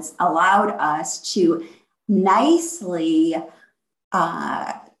has allowed us to nicely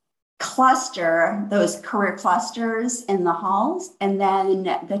cluster those career clusters in the halls, and then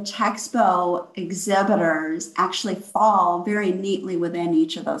the Texpo exhibitors actually fall very neatly within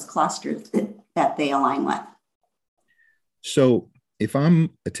each of those clusters that they align with. So if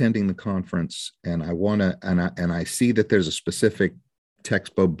I'm attending the conference and I want to, and I see that there's a specific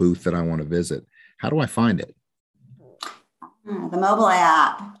Texpo booth that I want to visit, how do I find it? The mobile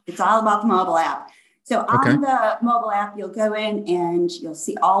app. It's all about the mobile app. So on the mobile app, you'll go in and you'll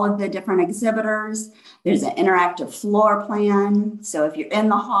see all of the different exhibitors. There's an interactive floor plan. So if you're in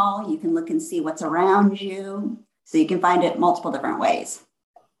the hall, you can look and see what's around you. So you can find it multiple different ways.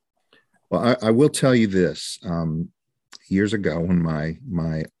 Well, I will tell you this. Years ago, when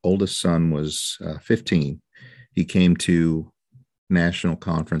my oldest son was 15, he came to national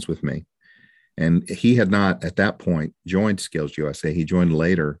conference with me. And he had not at that point joined Skills USA. He joined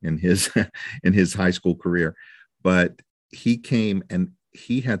later in his high school career, but he came and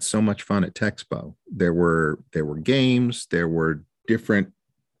he had so much fun at Texpo. There were games, there were different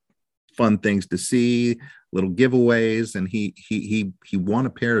fun things to see, little giveaways, and he won a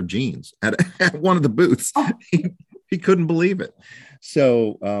pair of jeans at one of the booths. He couldn't believe it.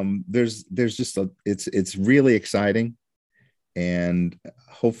 So there's just it's really exciting. And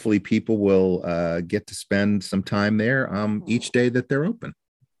hopefully people will get to spend some time there each day that they're open.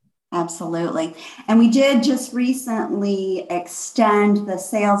 Absolutely. And we did just recently extend the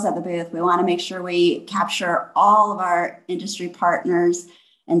sales at the booth. We want to make sure we capture all of our industry partners.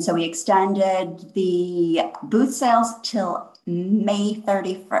 And so we extended the booth sales till May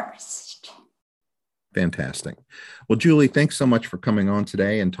 31st. Fantastic. Well, Julie, thanks so much for coming on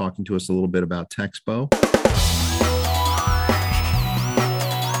today and talking to us a little bit about Texpo.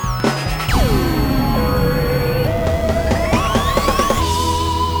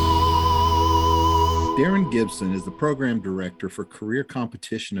 Darren Gibson is the program director for career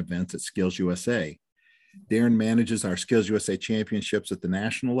competition events at Skills USA. Darren manages our Skills USA championships at the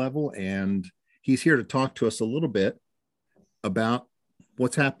national level, and he's here to talk to us a little bit about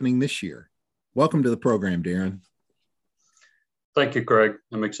what's happening this year. Welcome to the program, Darren. Thank you, Craig.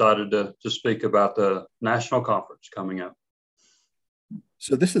 I'm excited to speak about the national conference coming up.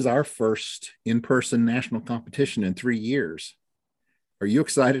 So this is our first in-person national competition in 3 years. Are you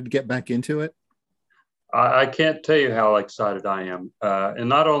excited to get back into it? I can't tell you how excited I am. And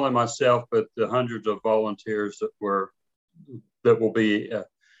not only myself, but the hundreds of volunteers that will be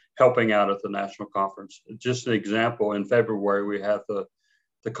helping out at the national conference. Just an example, in February, we have the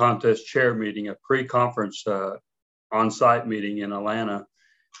contest chair meeting, a pre-conference on-site meeting in Atlanta,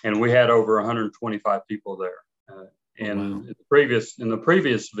 and we had over 125 people there. In the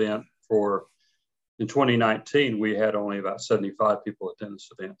previous event in 2019, we had only about 75 people attend this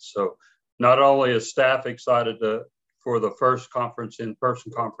event. So not only is staff excited for the first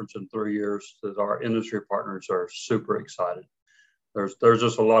in-person conference in 3 years, that our industry partners are super excited. There's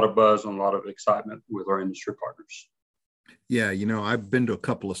just a lot of buzz and a lot of excitement with our industry partners. Yeah, I've been to a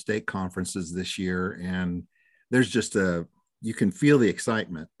couple of state conferences this year, and there's just you can feel the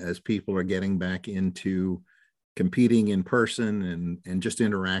excitement as people are getting back into competing in person and just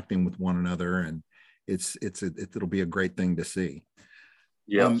interacting with one another, and it'll be a great thing to see.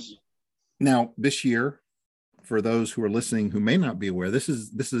 Yes. Now, this year, for those who are listening who may not be aware, this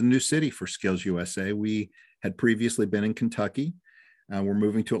is a new city for Skills USA. We had previously been in Kentucky. We're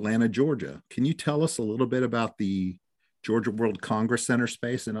moving to Atlanta, Georgia. Can you tell us a little bit about the Georgia World Congress Center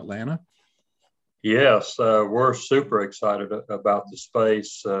space in Atlanta? Yes, we're super excited about the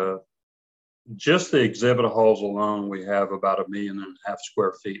space. just the exhibit halls alone, we have about 1.5 million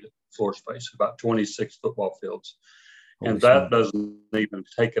square feet of floor space, about 26 football fields. And that doesn't even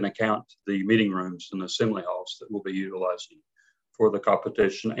take into account the meeting rooms and assembly halls that we'll be utilizing for the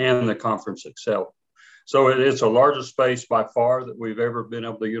competition and the conference itself. So it's a larger space by far that we've ever been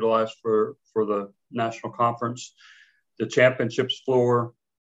able to utilize for the national conference. The championships floor,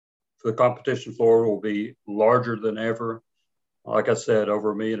 the competition floor, will be larger than ever. Like I said,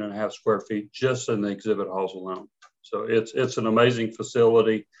 over 1.5 million square feet just in the exhibit halls alone. So it's an amazing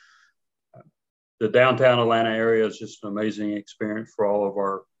facility. The downtown Atlanta area is just an amazing experience for all of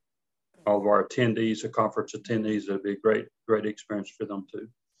our attendees, the conference attendees. It'd be a great experience for them too.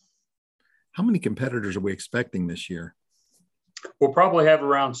 How many competitors are we expecting this year? We'll probably have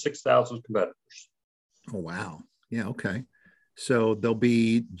around 6,000 competitors. Oh, wow. Yeah. Okay. So they'll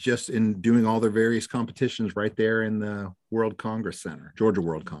be just in doing all their various competitions right there in the World Congress Center, Georgia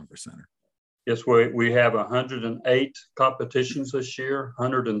World Congress Center. Yes, we have 108 competitions this year.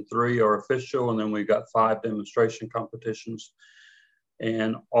 103 are official, and then we've got 5 demonstration competitions.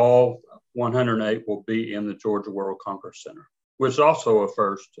 And all 108 will be in the Georgia World Congress Center, which is also a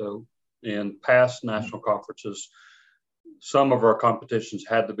first. In past national conferences, some of our competitions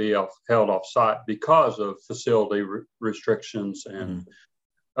had to be held off-site because of facility restrictions and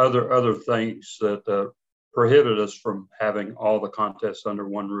other things that prohibited us from having all the contests under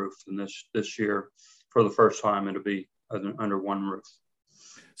one roof. And this year, for the first time, it'll be under one roof.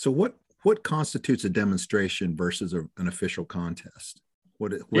 So what constitutes a demonstration versus an official contest?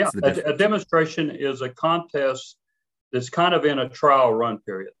 What's the difference? A demonstration is a contest that's kind of in a trial run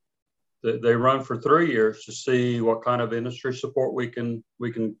period. They run for 3 years to see what kind of industry support we can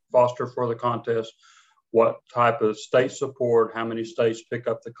foster for the contest, what type of state support, how many states pick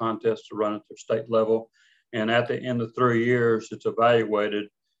up the contest to run at their state level. And at the end of 3 years, it's evaluated.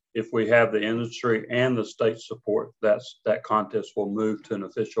 If we have the industry and the state support, that contest will move to an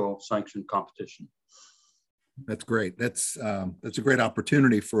official sanctioned competition. That's great. That's a great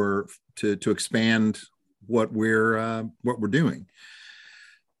opportunity to expand what we're doing.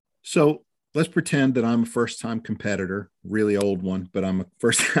 So let's pretend that I'm a first-time competitor, really old one, but I'm a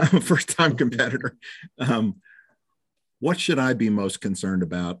first-time competitor. What should I be most concerned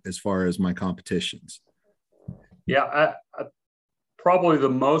about as far as my competitions? Yeah, probably the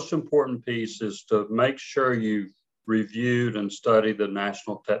most important piece is to make sure you've reviewed and studied the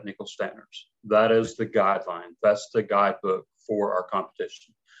national technical standards. That is the guideline. That's the guidebook for our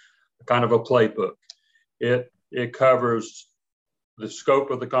competition, kind of a playbook. It covers the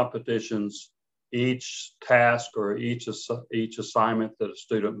scope of the competitions, each task or each assignment that a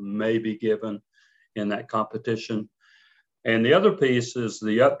student may be given in that competition. And the other piece is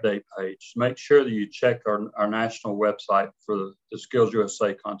the update page. Make sure that you check our national website for the Skills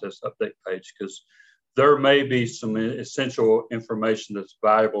USA contest update page, because there may be some essential information that's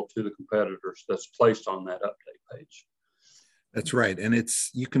valuable to the competitors that's placed on that update page. That's right. And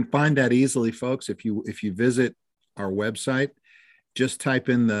you can find that easily, folks. If you visit our website, just type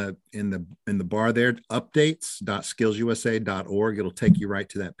in the bar there, updates.skillsusa.org. It'll take you right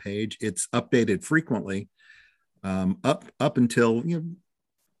to that page. It's updated frequently, up until,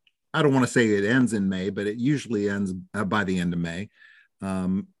 I don't want to say it ends in May, but it usually ends by the end of May.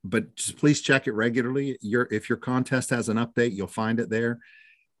 But just please check it regularly. If your contest has an update, you'll find it there.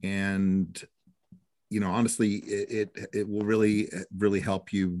 And, honestly, it will really, really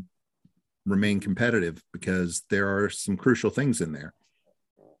help you remain competitive, because there are some crucial things in there.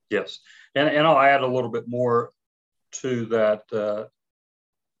 Yes. And I'll add a little bit more to that.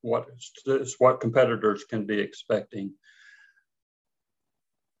 What competitors can be expecting.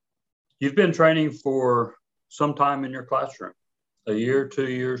 You've been training for some time in your classroom, a year, 2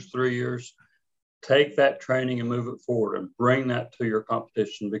 years, 3 years. Take that training and move it forward and bring that to your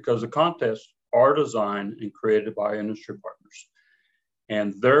competition, because the contests are designed and created by industry partners.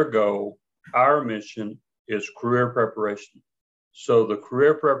 And their goal, our mission, is career preparation. So the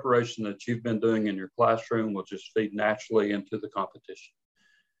career preparation that you've been doing in your classroom will just feed naturally into the competition.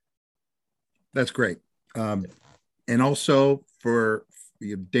 That's great. And also,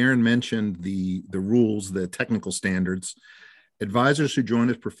 Darren mentioned the rules, the technical standards. Advisors who join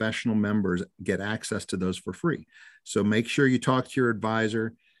as professional members get access to those for free. So make sure you talk to your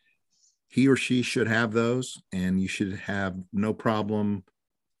advisor. He or she should have those, and you should have no problem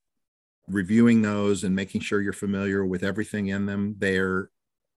reviewing those and making sure you're familiar with everything in them. They're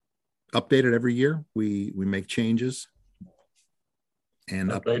updated every year. We make changes.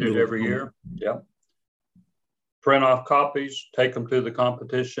 And updated every year. Yep. Print off copies, take them to the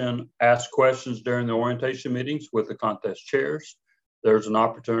competition, ask questions during the orientation meetings with the contest chairs. there's an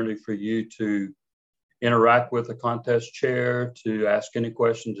opportunity for you to interact with the contest chair, to ask any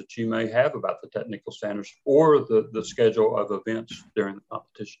questions that you may have about the technical standards or the schedule of events during the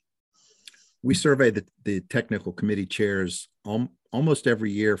competition. We survey the technical committee chairs almost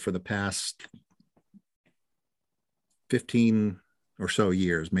every year for the past 15 or so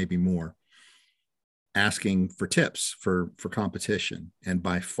years, maybe more, asking for tips for competition. And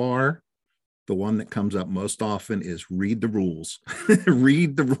by far, the one that comes up most often is read the rules.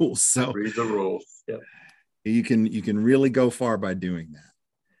 Read the rules. So read the rules. Yeah. You can really go far by doing that.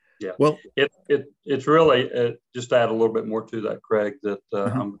 Yeah. Well, it's really just to add a little bit more to that, Craig, that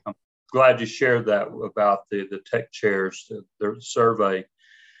I'm glad you shared that about the tech chairs, their survey.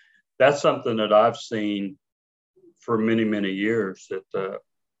 That's something that I've seen for many, many years, that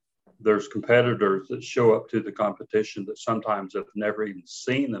there's competitors that show up to the competition that sometimes have never even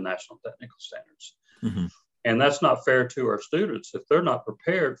seen the national technical standards. Mm-hmm. And that's not fair to our students. If they're not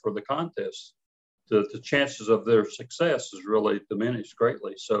prepared for the contest, the chances of their success is really diminished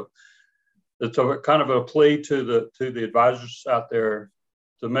greatly. So it's a kind of a plea to the advisors out there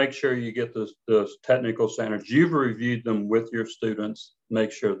to make sure you get the technical standards. You've reviewed them with your students,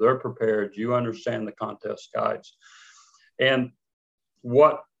 make sure they're prepared, you understand the contest guides. And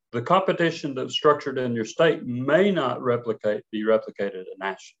what the competition that's structured in your state may not be replicated at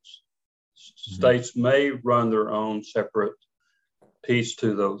nationals. Mm-hmm. States may run their own separate piece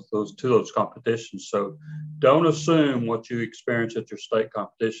to those competitions. So don't assume what you experience at your state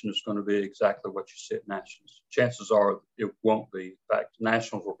competition is going to be exactly what you see at nationals. Chances are it won't be. In fact,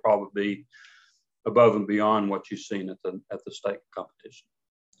 nationals will probably be above and beyond what you've seen at the state competition.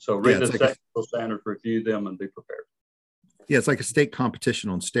 So read the technical standards, review them, and be prepared. Yeah, it's like a state competition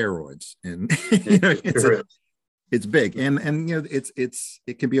on steroids, and it's big, and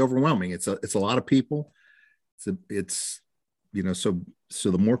it can be overwhelming. It's a lot of people. So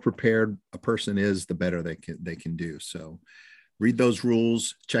the more prepared a person is, the better they can do. So read those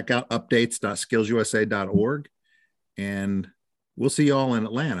rules, check out updates.skillsusa.org, and we'll see you all in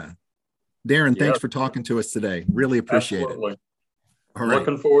Atlanta. Darren, thanks for talking to us today. Really appreciate it. All right.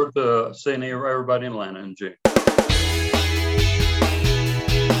 Looking forward to seeing everybody in Atlanta in June.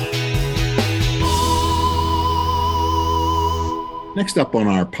 Next up on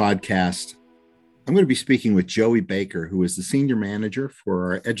our podcast, I'm going to be speaking with Joey Baker, who is the Senior Manager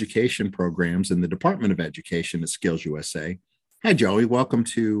for our education programs in the Department of Education at Skills USA. Hi, Joey. Welcome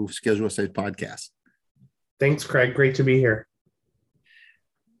to Skills USA's podcast. Thanks, Craig. Great to be here.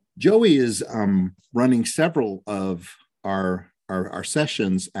 Joey is running several of our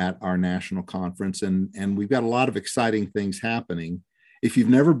sessions at our national conference, and we've got a lot of exciting things happening. If you've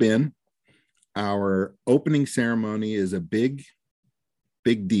never been, our opening ceremony is a big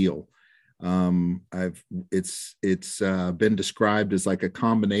deal. It's been described as like a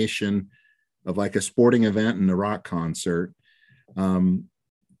combination of like a sporting event and a rock concert.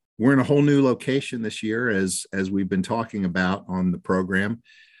 We're in a whole new location this year, as we've been talking about on the program.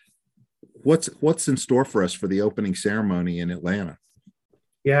 What's in store for us for the opening ceremony in Atlanta?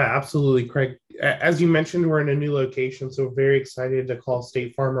 Yeah, absolutely, Craig. As you mentioned, we're in a new location, so we're very excited to call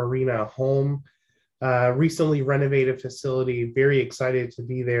State Farm Arena home. Recently renovated facility, very excited to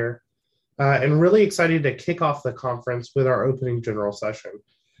be there, and really excited to kick off the conference with our opening general session.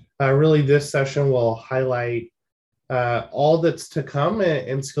 Really, this session will highlight all that's to come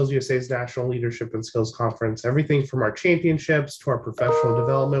in Skills USA's National Leadership and Skills Conference, everything from our championships to our professional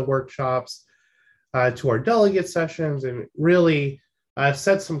development workshops, to our delegate sessions, and really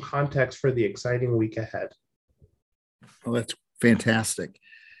set some context for the exciting week ahead. Well, that's fantastic.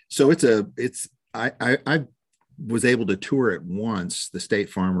 So I was able to tour it once, the State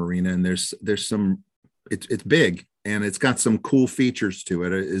Farm Arena, and there's some, it's big and it's got some cool features to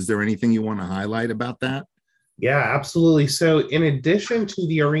it. Is there anything you want to highlight about that? Yeah, absolutely. So in addition to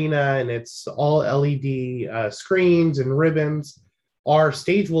the arena and its all LED screens and ribbons, our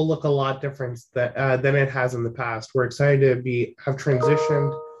stage will look a lot different than it has in the past. We're excited to have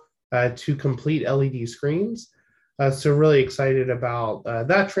transitioned to complete LED screens. So really excited about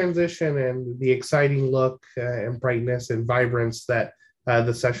that transition and the exciting look and brightness and vibrance that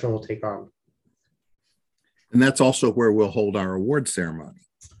the session will take on. And that's also where we'll hold our award ceremony.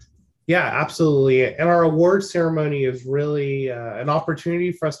 Yeah, absolutely. And our award ceremony is really an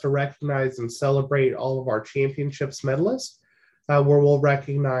opportunity for us to recognize and celebrate all of our championships medalists, where we'll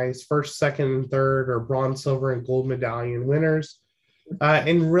recognize first, second, and third, or bronze, silver, and gold medallion winners.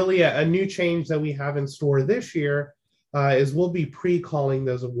 And really a new change that we have in store this year is we'll be pre-calling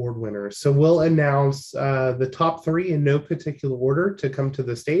those award winners. So we'll announce the top three in no particular order to come to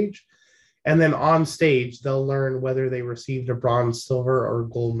the stage. And then on stage, they'll learn whether they received a bronze, silver, or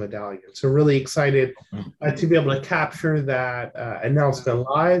gold medallion. So really excited to be able to capture that announcement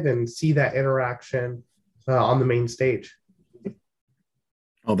live and see that interaction on the main stage.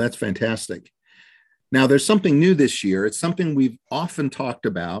 Oh, that's fantastic. Now, there's something new this year. It's something we've often talked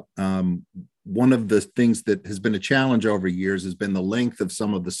about. One of the things that has been a challenge over years has been the length of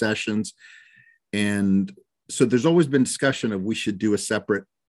some of the sessions. And so there's always been discussion of we should do a separate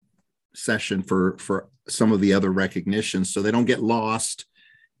session for some of the other recognitions so they don't get lost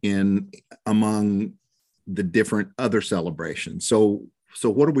in among the different other celebrations. So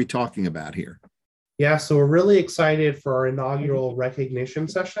what are we talking about here? Yeah, so we're really excited for our inaugural recognition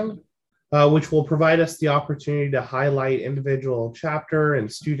session, which will provide us the opportunity to highlight individual chapter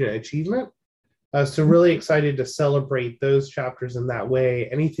and student achievement. So really excited to celebrate those chapters in that way.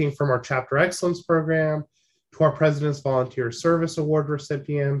 Anything from our Chapter Excellence program to our President's Volunteer Service Award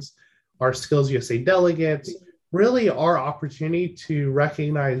recipients, our Skills USA delegates, really our opportunity to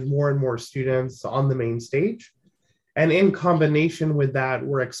recognize more and more students on the main stage. And in combination with that,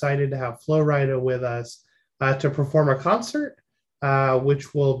 we're excited to have Flo Rida with us to perform a concert,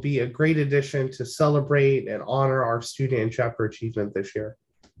 which will be a great addition to celebrate and honor our student and chapter achievement this year.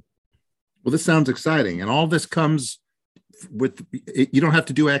 Well, this sounds exciting. And all this comes with, you don't have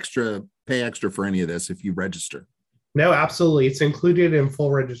to pay extra for any of this if you register. No, absolutely. It's included in full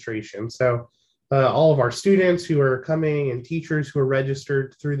registration. So all of our students who are coming and teachers who are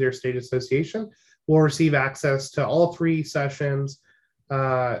registered through their state association will receive access to all 3 sessions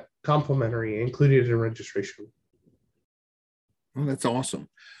complimentary, included in registration. Oh, that's awesome.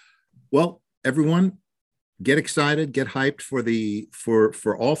 Well, everyone, get excited, get hyped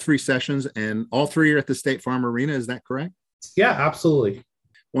for all 3 sessions, and all 3 are at the State Farm Arena. Is that correct? Yeah, absolutely.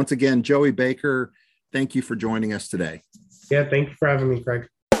 Once again, Joey Baker, thank you for joining us today. Yeah, thank you for having me, Craig.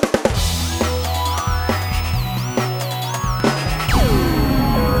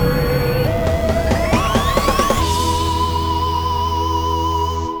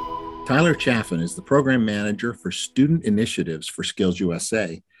 Tyler Chaffin is the program manager for student initiatives for Skills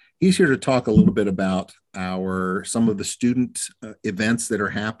USA. He's here to talk a little bit about some of the student events that are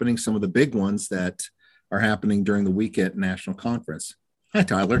happening, some of the big ones that are happening during the week at National Conference. Hi,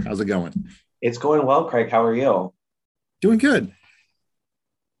 Tyler. How's it going? It's going well, Craig. How are you? Doing good.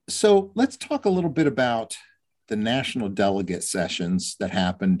 So let's talk a little bit about the national delegate sessions that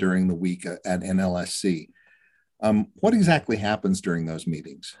happen during the week at NLSC. What exactly happens during those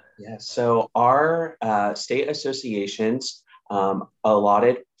meetings? Yeah, so our state associations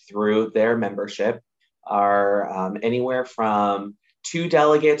allotted through their membership are anywhere from 2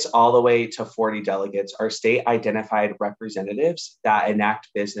 delegates all the way to 40 delegates are state identified representatives that enact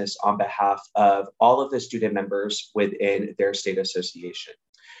business on behalf of all of the student members within their state association.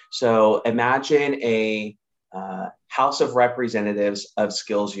 So imagine a House of Representatives of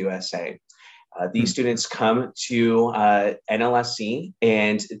Skills USA. These students come to NLSC,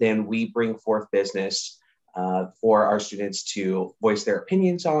 and then we bring forth business for our students to voice their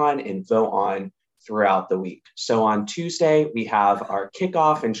opinions on and vote on throughout the week. So on Tuesday, we have our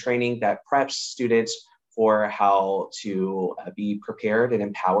kickoff and training that preps students for how to be prepared and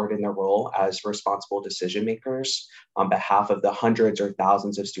empowered in their role as responsible decision makers on behalf of the hundreds or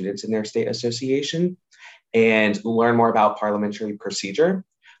thousands of students in their state association, and learn more about parliamentary procedure.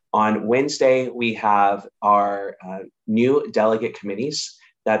 On Wednesday, we have our new delegate committees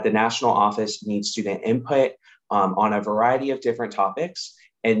that the national office needs student input on a variety of different topics.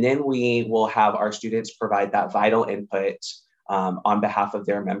 And then we will have our students provide that vital input on behalf of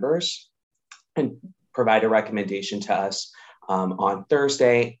their members and provide a recommendation to us on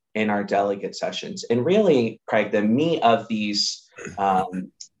Thursday in our delegate sessions. And really, Craig, the meat of these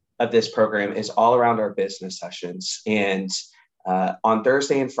of this program is all around our business sessions. And on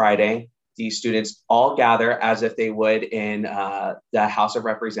Thursday and Friday, these students all gather as if they would in the House of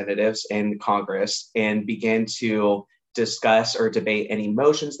Representatives in Congress and begin to discuss or debate any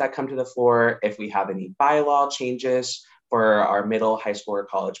motions that come to the floor, if we have any bylaw changes for our middle, high school, or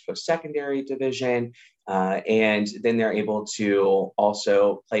college post-secondary division. And then they're able to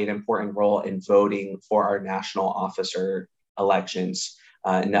also play an important role in voting for our national officer elections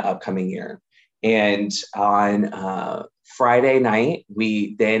in the upcoming year. And on Friday night,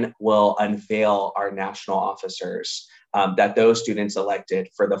 we then will unveil our national officers that those students elected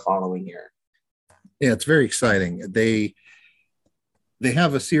for the following year. Yeah, it's very exciting. They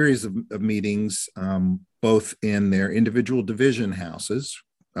have a series of meetings, both in their individual division houses,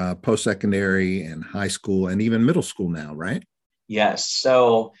 post-secondary and high school, and even middle school now, right? Yes.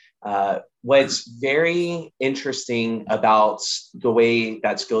 So what's very interesting about the way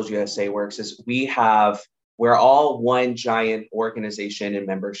that Skills USA works is we're all one giant organization and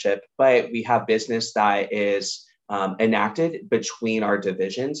membership, but we have business that is enacted between our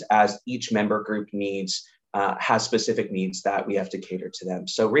divisions as each member group has specific needs that we have to cater to them.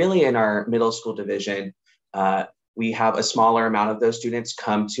 So really in our middle school division, we have a smaller amount of those students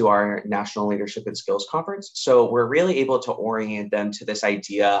come to our National Leadership and Skills Conference. So we're really able to orient them to this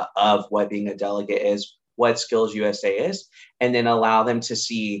idea of what being a delegate is, what Skills USA is, and then allow them to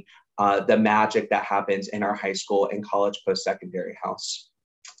see the magic that happens in our high school and college post-secondary house.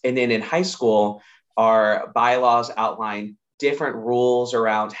 And then in high school, our bylaws outline different rules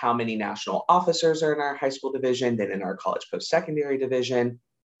around how many national officers are in our high school division than in our college post-secondary division.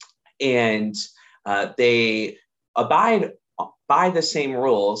 And they abide by the same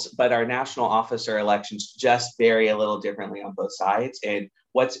rules, but our national officer elections just vary a little differently on both sides. And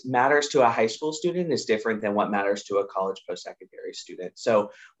what matters to a high school student is different than what matters to a college post-secondary student.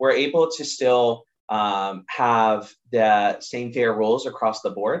 So we're able to still have the same fair rules across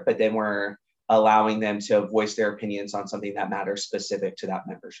the board, but then we're allowing them to voice their opinions on something that matters specific to that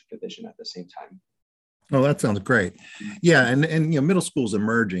membership division at the same time. Oh, that sounds great. Yeah, and middle school's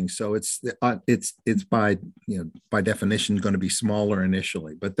emerging, so it's by by definition going to be smaller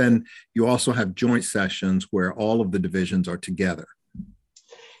initially, but then you also have joint sessions where all of the divisions are together.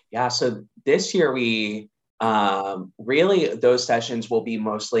 Yeah, so this year we really those sessions will be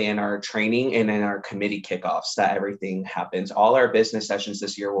mostly in our training and in our committee kickoffs that everything happens. All our business sessions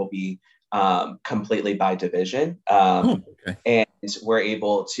this year will be completely by division. Okay. And we're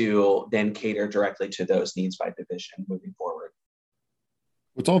able to then cater directly to those needs by division moving forward.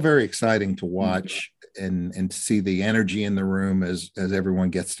 It's all very exciting to watch and to see the energy in the room as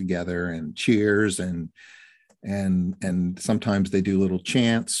everyone gets together and cheers and sometimes they do little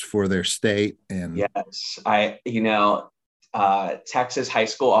chants for their state. And yes, Texas high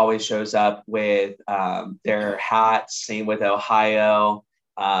school always shows up with their hats. Same with Ohio.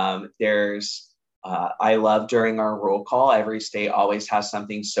 I love during our roll call, every state always has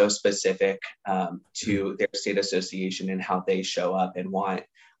something so specific to their state association and how they show up and want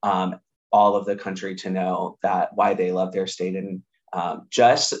all of the country to know that why they love their state and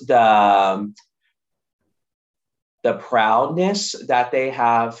just the proudness that they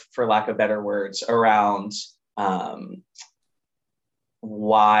have, for lack of better words, around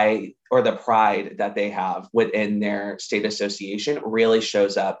why, or the pride that they have within their state association really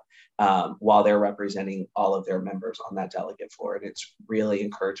shows up while they're representing all of their members on that delegate floor. And it's really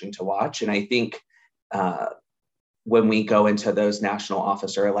encouraging to watch. And I think when we go into those national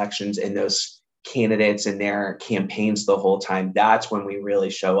officer elections and those candidates and their campaigns the whole time, that's when we really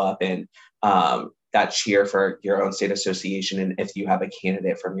show up and that cheer for your own state association. And if you have a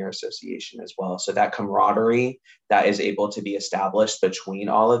candidate from your association as well. So that camaraderie that is able to be established between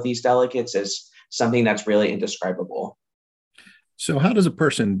all of these delegates is something that's really indescribable. So how does a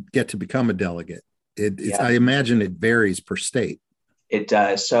person get to become a delegate? I imagine it varies per state. It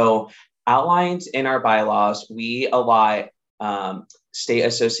does. So outlined in our bylaws, we allot state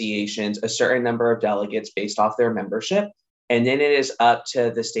associations a certain number of delegates based off their membership. And then it is up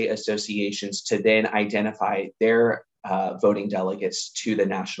to the state associations to then identify their voting delegates to the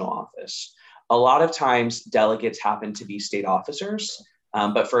national office. A lot of times delegates happen to be state officers.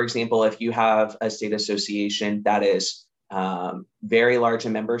 But for example, if you have a state association that is very large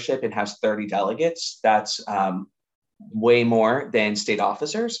in membership and has 30 delegates, that's way more than state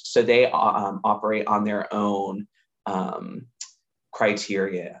officers. So they operate on their own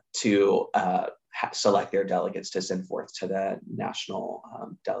criteria to select their delegates to send forth to the national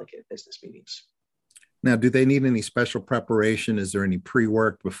delegate business meetings. Now, do they need any special preparation? Is there any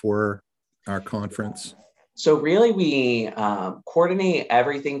pre-work before our conference? So really we coordinate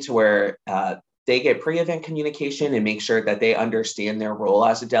everything to where they get pre-event communication and make sure that they understand their role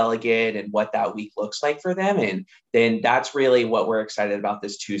as a delegate and what that week looks like for them. And then that's really what we're excited about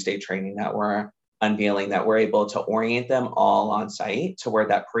this Tuesday training that we're unveiling, that we're able to orient them all on site to where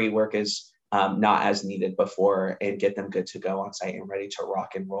that pre-work is not as needed before and get them good to go on site and ready to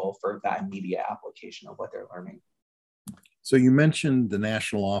rock and roll for that immediate application of what they're learning. So you mentioned the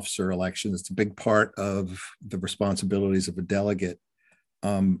national officer election. It's a big part of the responsibilities of a delegate.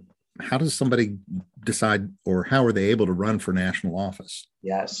 How does somebody decide, or how are they able to run for national office?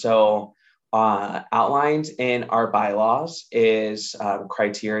 Yeah, so outlined in our bylaws is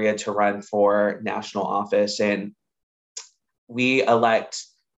criteria to run for national office. And we elect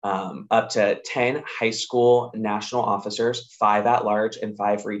up to 10 high school national officers, 5 at large and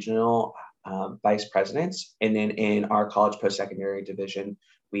 5 regional vice presidents. And then in our college post-secondary division,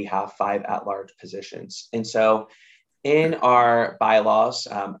 we have 5 at-large positions. And so in our bylaws,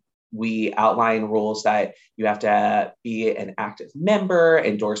 we outline rules that you have to be an active member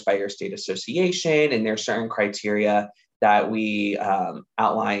endorsed by your state association, and there's certain criteria that we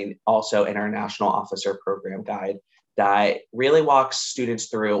outline also in our National Officer Program Guide that really walks students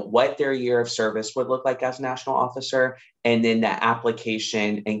through what their year of service would look like as national officer, and then the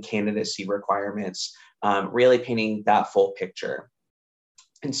application and candidacy requirements, really painting that full picture.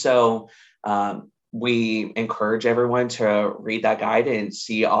 And so we encourage everyone to read that guide and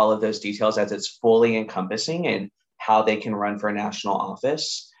see all of those details as it's fully encompassing and how they can run for a national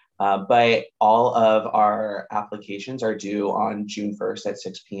office. But all of our applications are due on June 1st at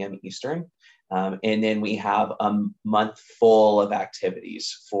 6 p.m. Eastern. And then we have a month full of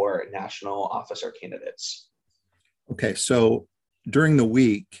activities for national officer candidates. Okay, so during the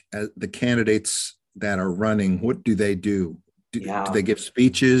week, the candidates that are running, what do they do? Do they give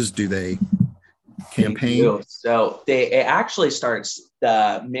speeches? Do they campaign? So it actually starts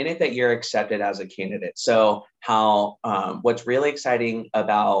the minute that you're accepted as a candidate. So what's really exciting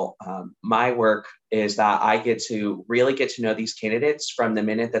about my work is that I get to really get to know these candidates from the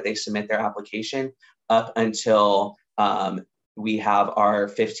minute that they submit their application up until we have our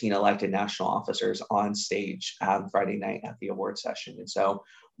 15 elected national officers on stage on Friday night at the award session. And so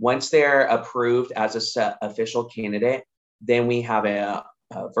once they're approved as a official candidate, then we have a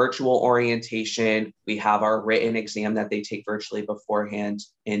virtual orientation. We have our written exam that they take virtually beforehand.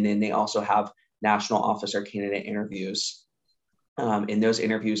 And then they also have national officer candidate interviews. And those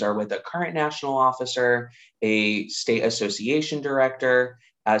interviews are with a current national officer, a state association director,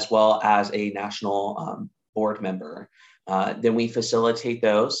 as well as a national board member. Then we facilitate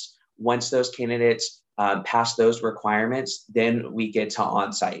those. Once those candidates pass those requirements, then we get to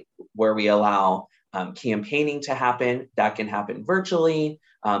on-site, where we allow campaigning to happen. That can happen virtually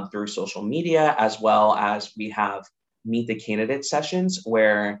through social media, as well as we have meet the candidate sessions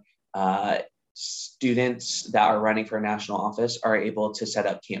where students that are running for a national office are able to set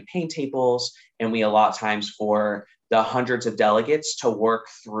up campaign tables, and we allot times for the hundreds of delegates to work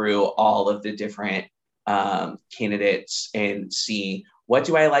through all of the different candidates and see, what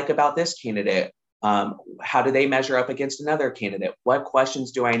do I like about this candidate? How do they measure up against another candidate? What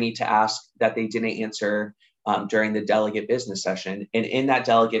questions do I need to ask that they didn't answer during the delegate business session? And in that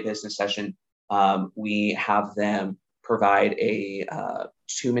delegate business session, we have them provide a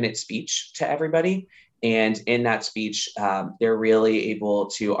 2-minute speech to everybody. And in that speech, they're really able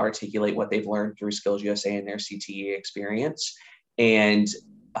to articulate what they've learned through Skills USA and their CTE experience. And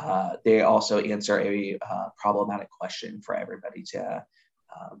they also answer a problematic question for everybody to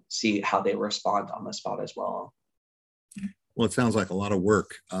see how they respond on the spot as well. Well, it sounds like a lot of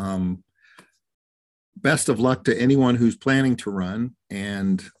work. Best of luck to anyone who's planning to run.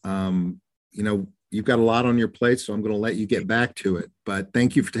 And, you've got a lot on your plate, so I'm going to let you get back to it. But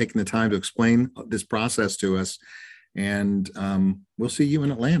thank you for taking the time to explain this process to us. And we'll see you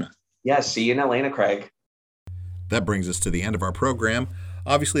in Atlanta. Yeah, see you in Atlanta, Craig. That brings us to the end of our program.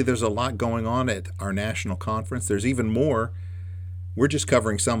 Obviously, there's a lot going on at our national conference. There's even more. We're just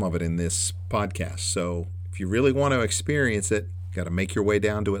covering some of it in this podcast. So if you really want to experience it, you got to make your way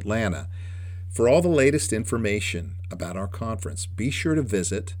down to Atlanta. For all the latest information about our conference, be sure to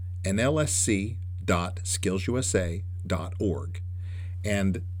visit nlsc.skillsusa.org.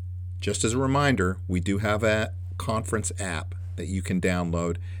 And just as a reminder, we do have a conference app that you can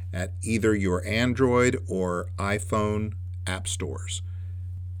download at either your Android or iPhone app stores.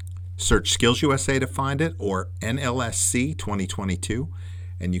 Search Skills USA to find it, or NLSC 2022,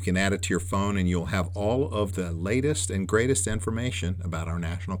 and you can add it to your phone, and you'll have all of the latest and greatest information about our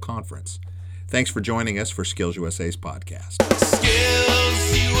national conference. Thanks for joining us for Skills USA's podcast.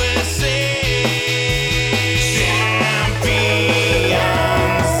 Skills USA Champion.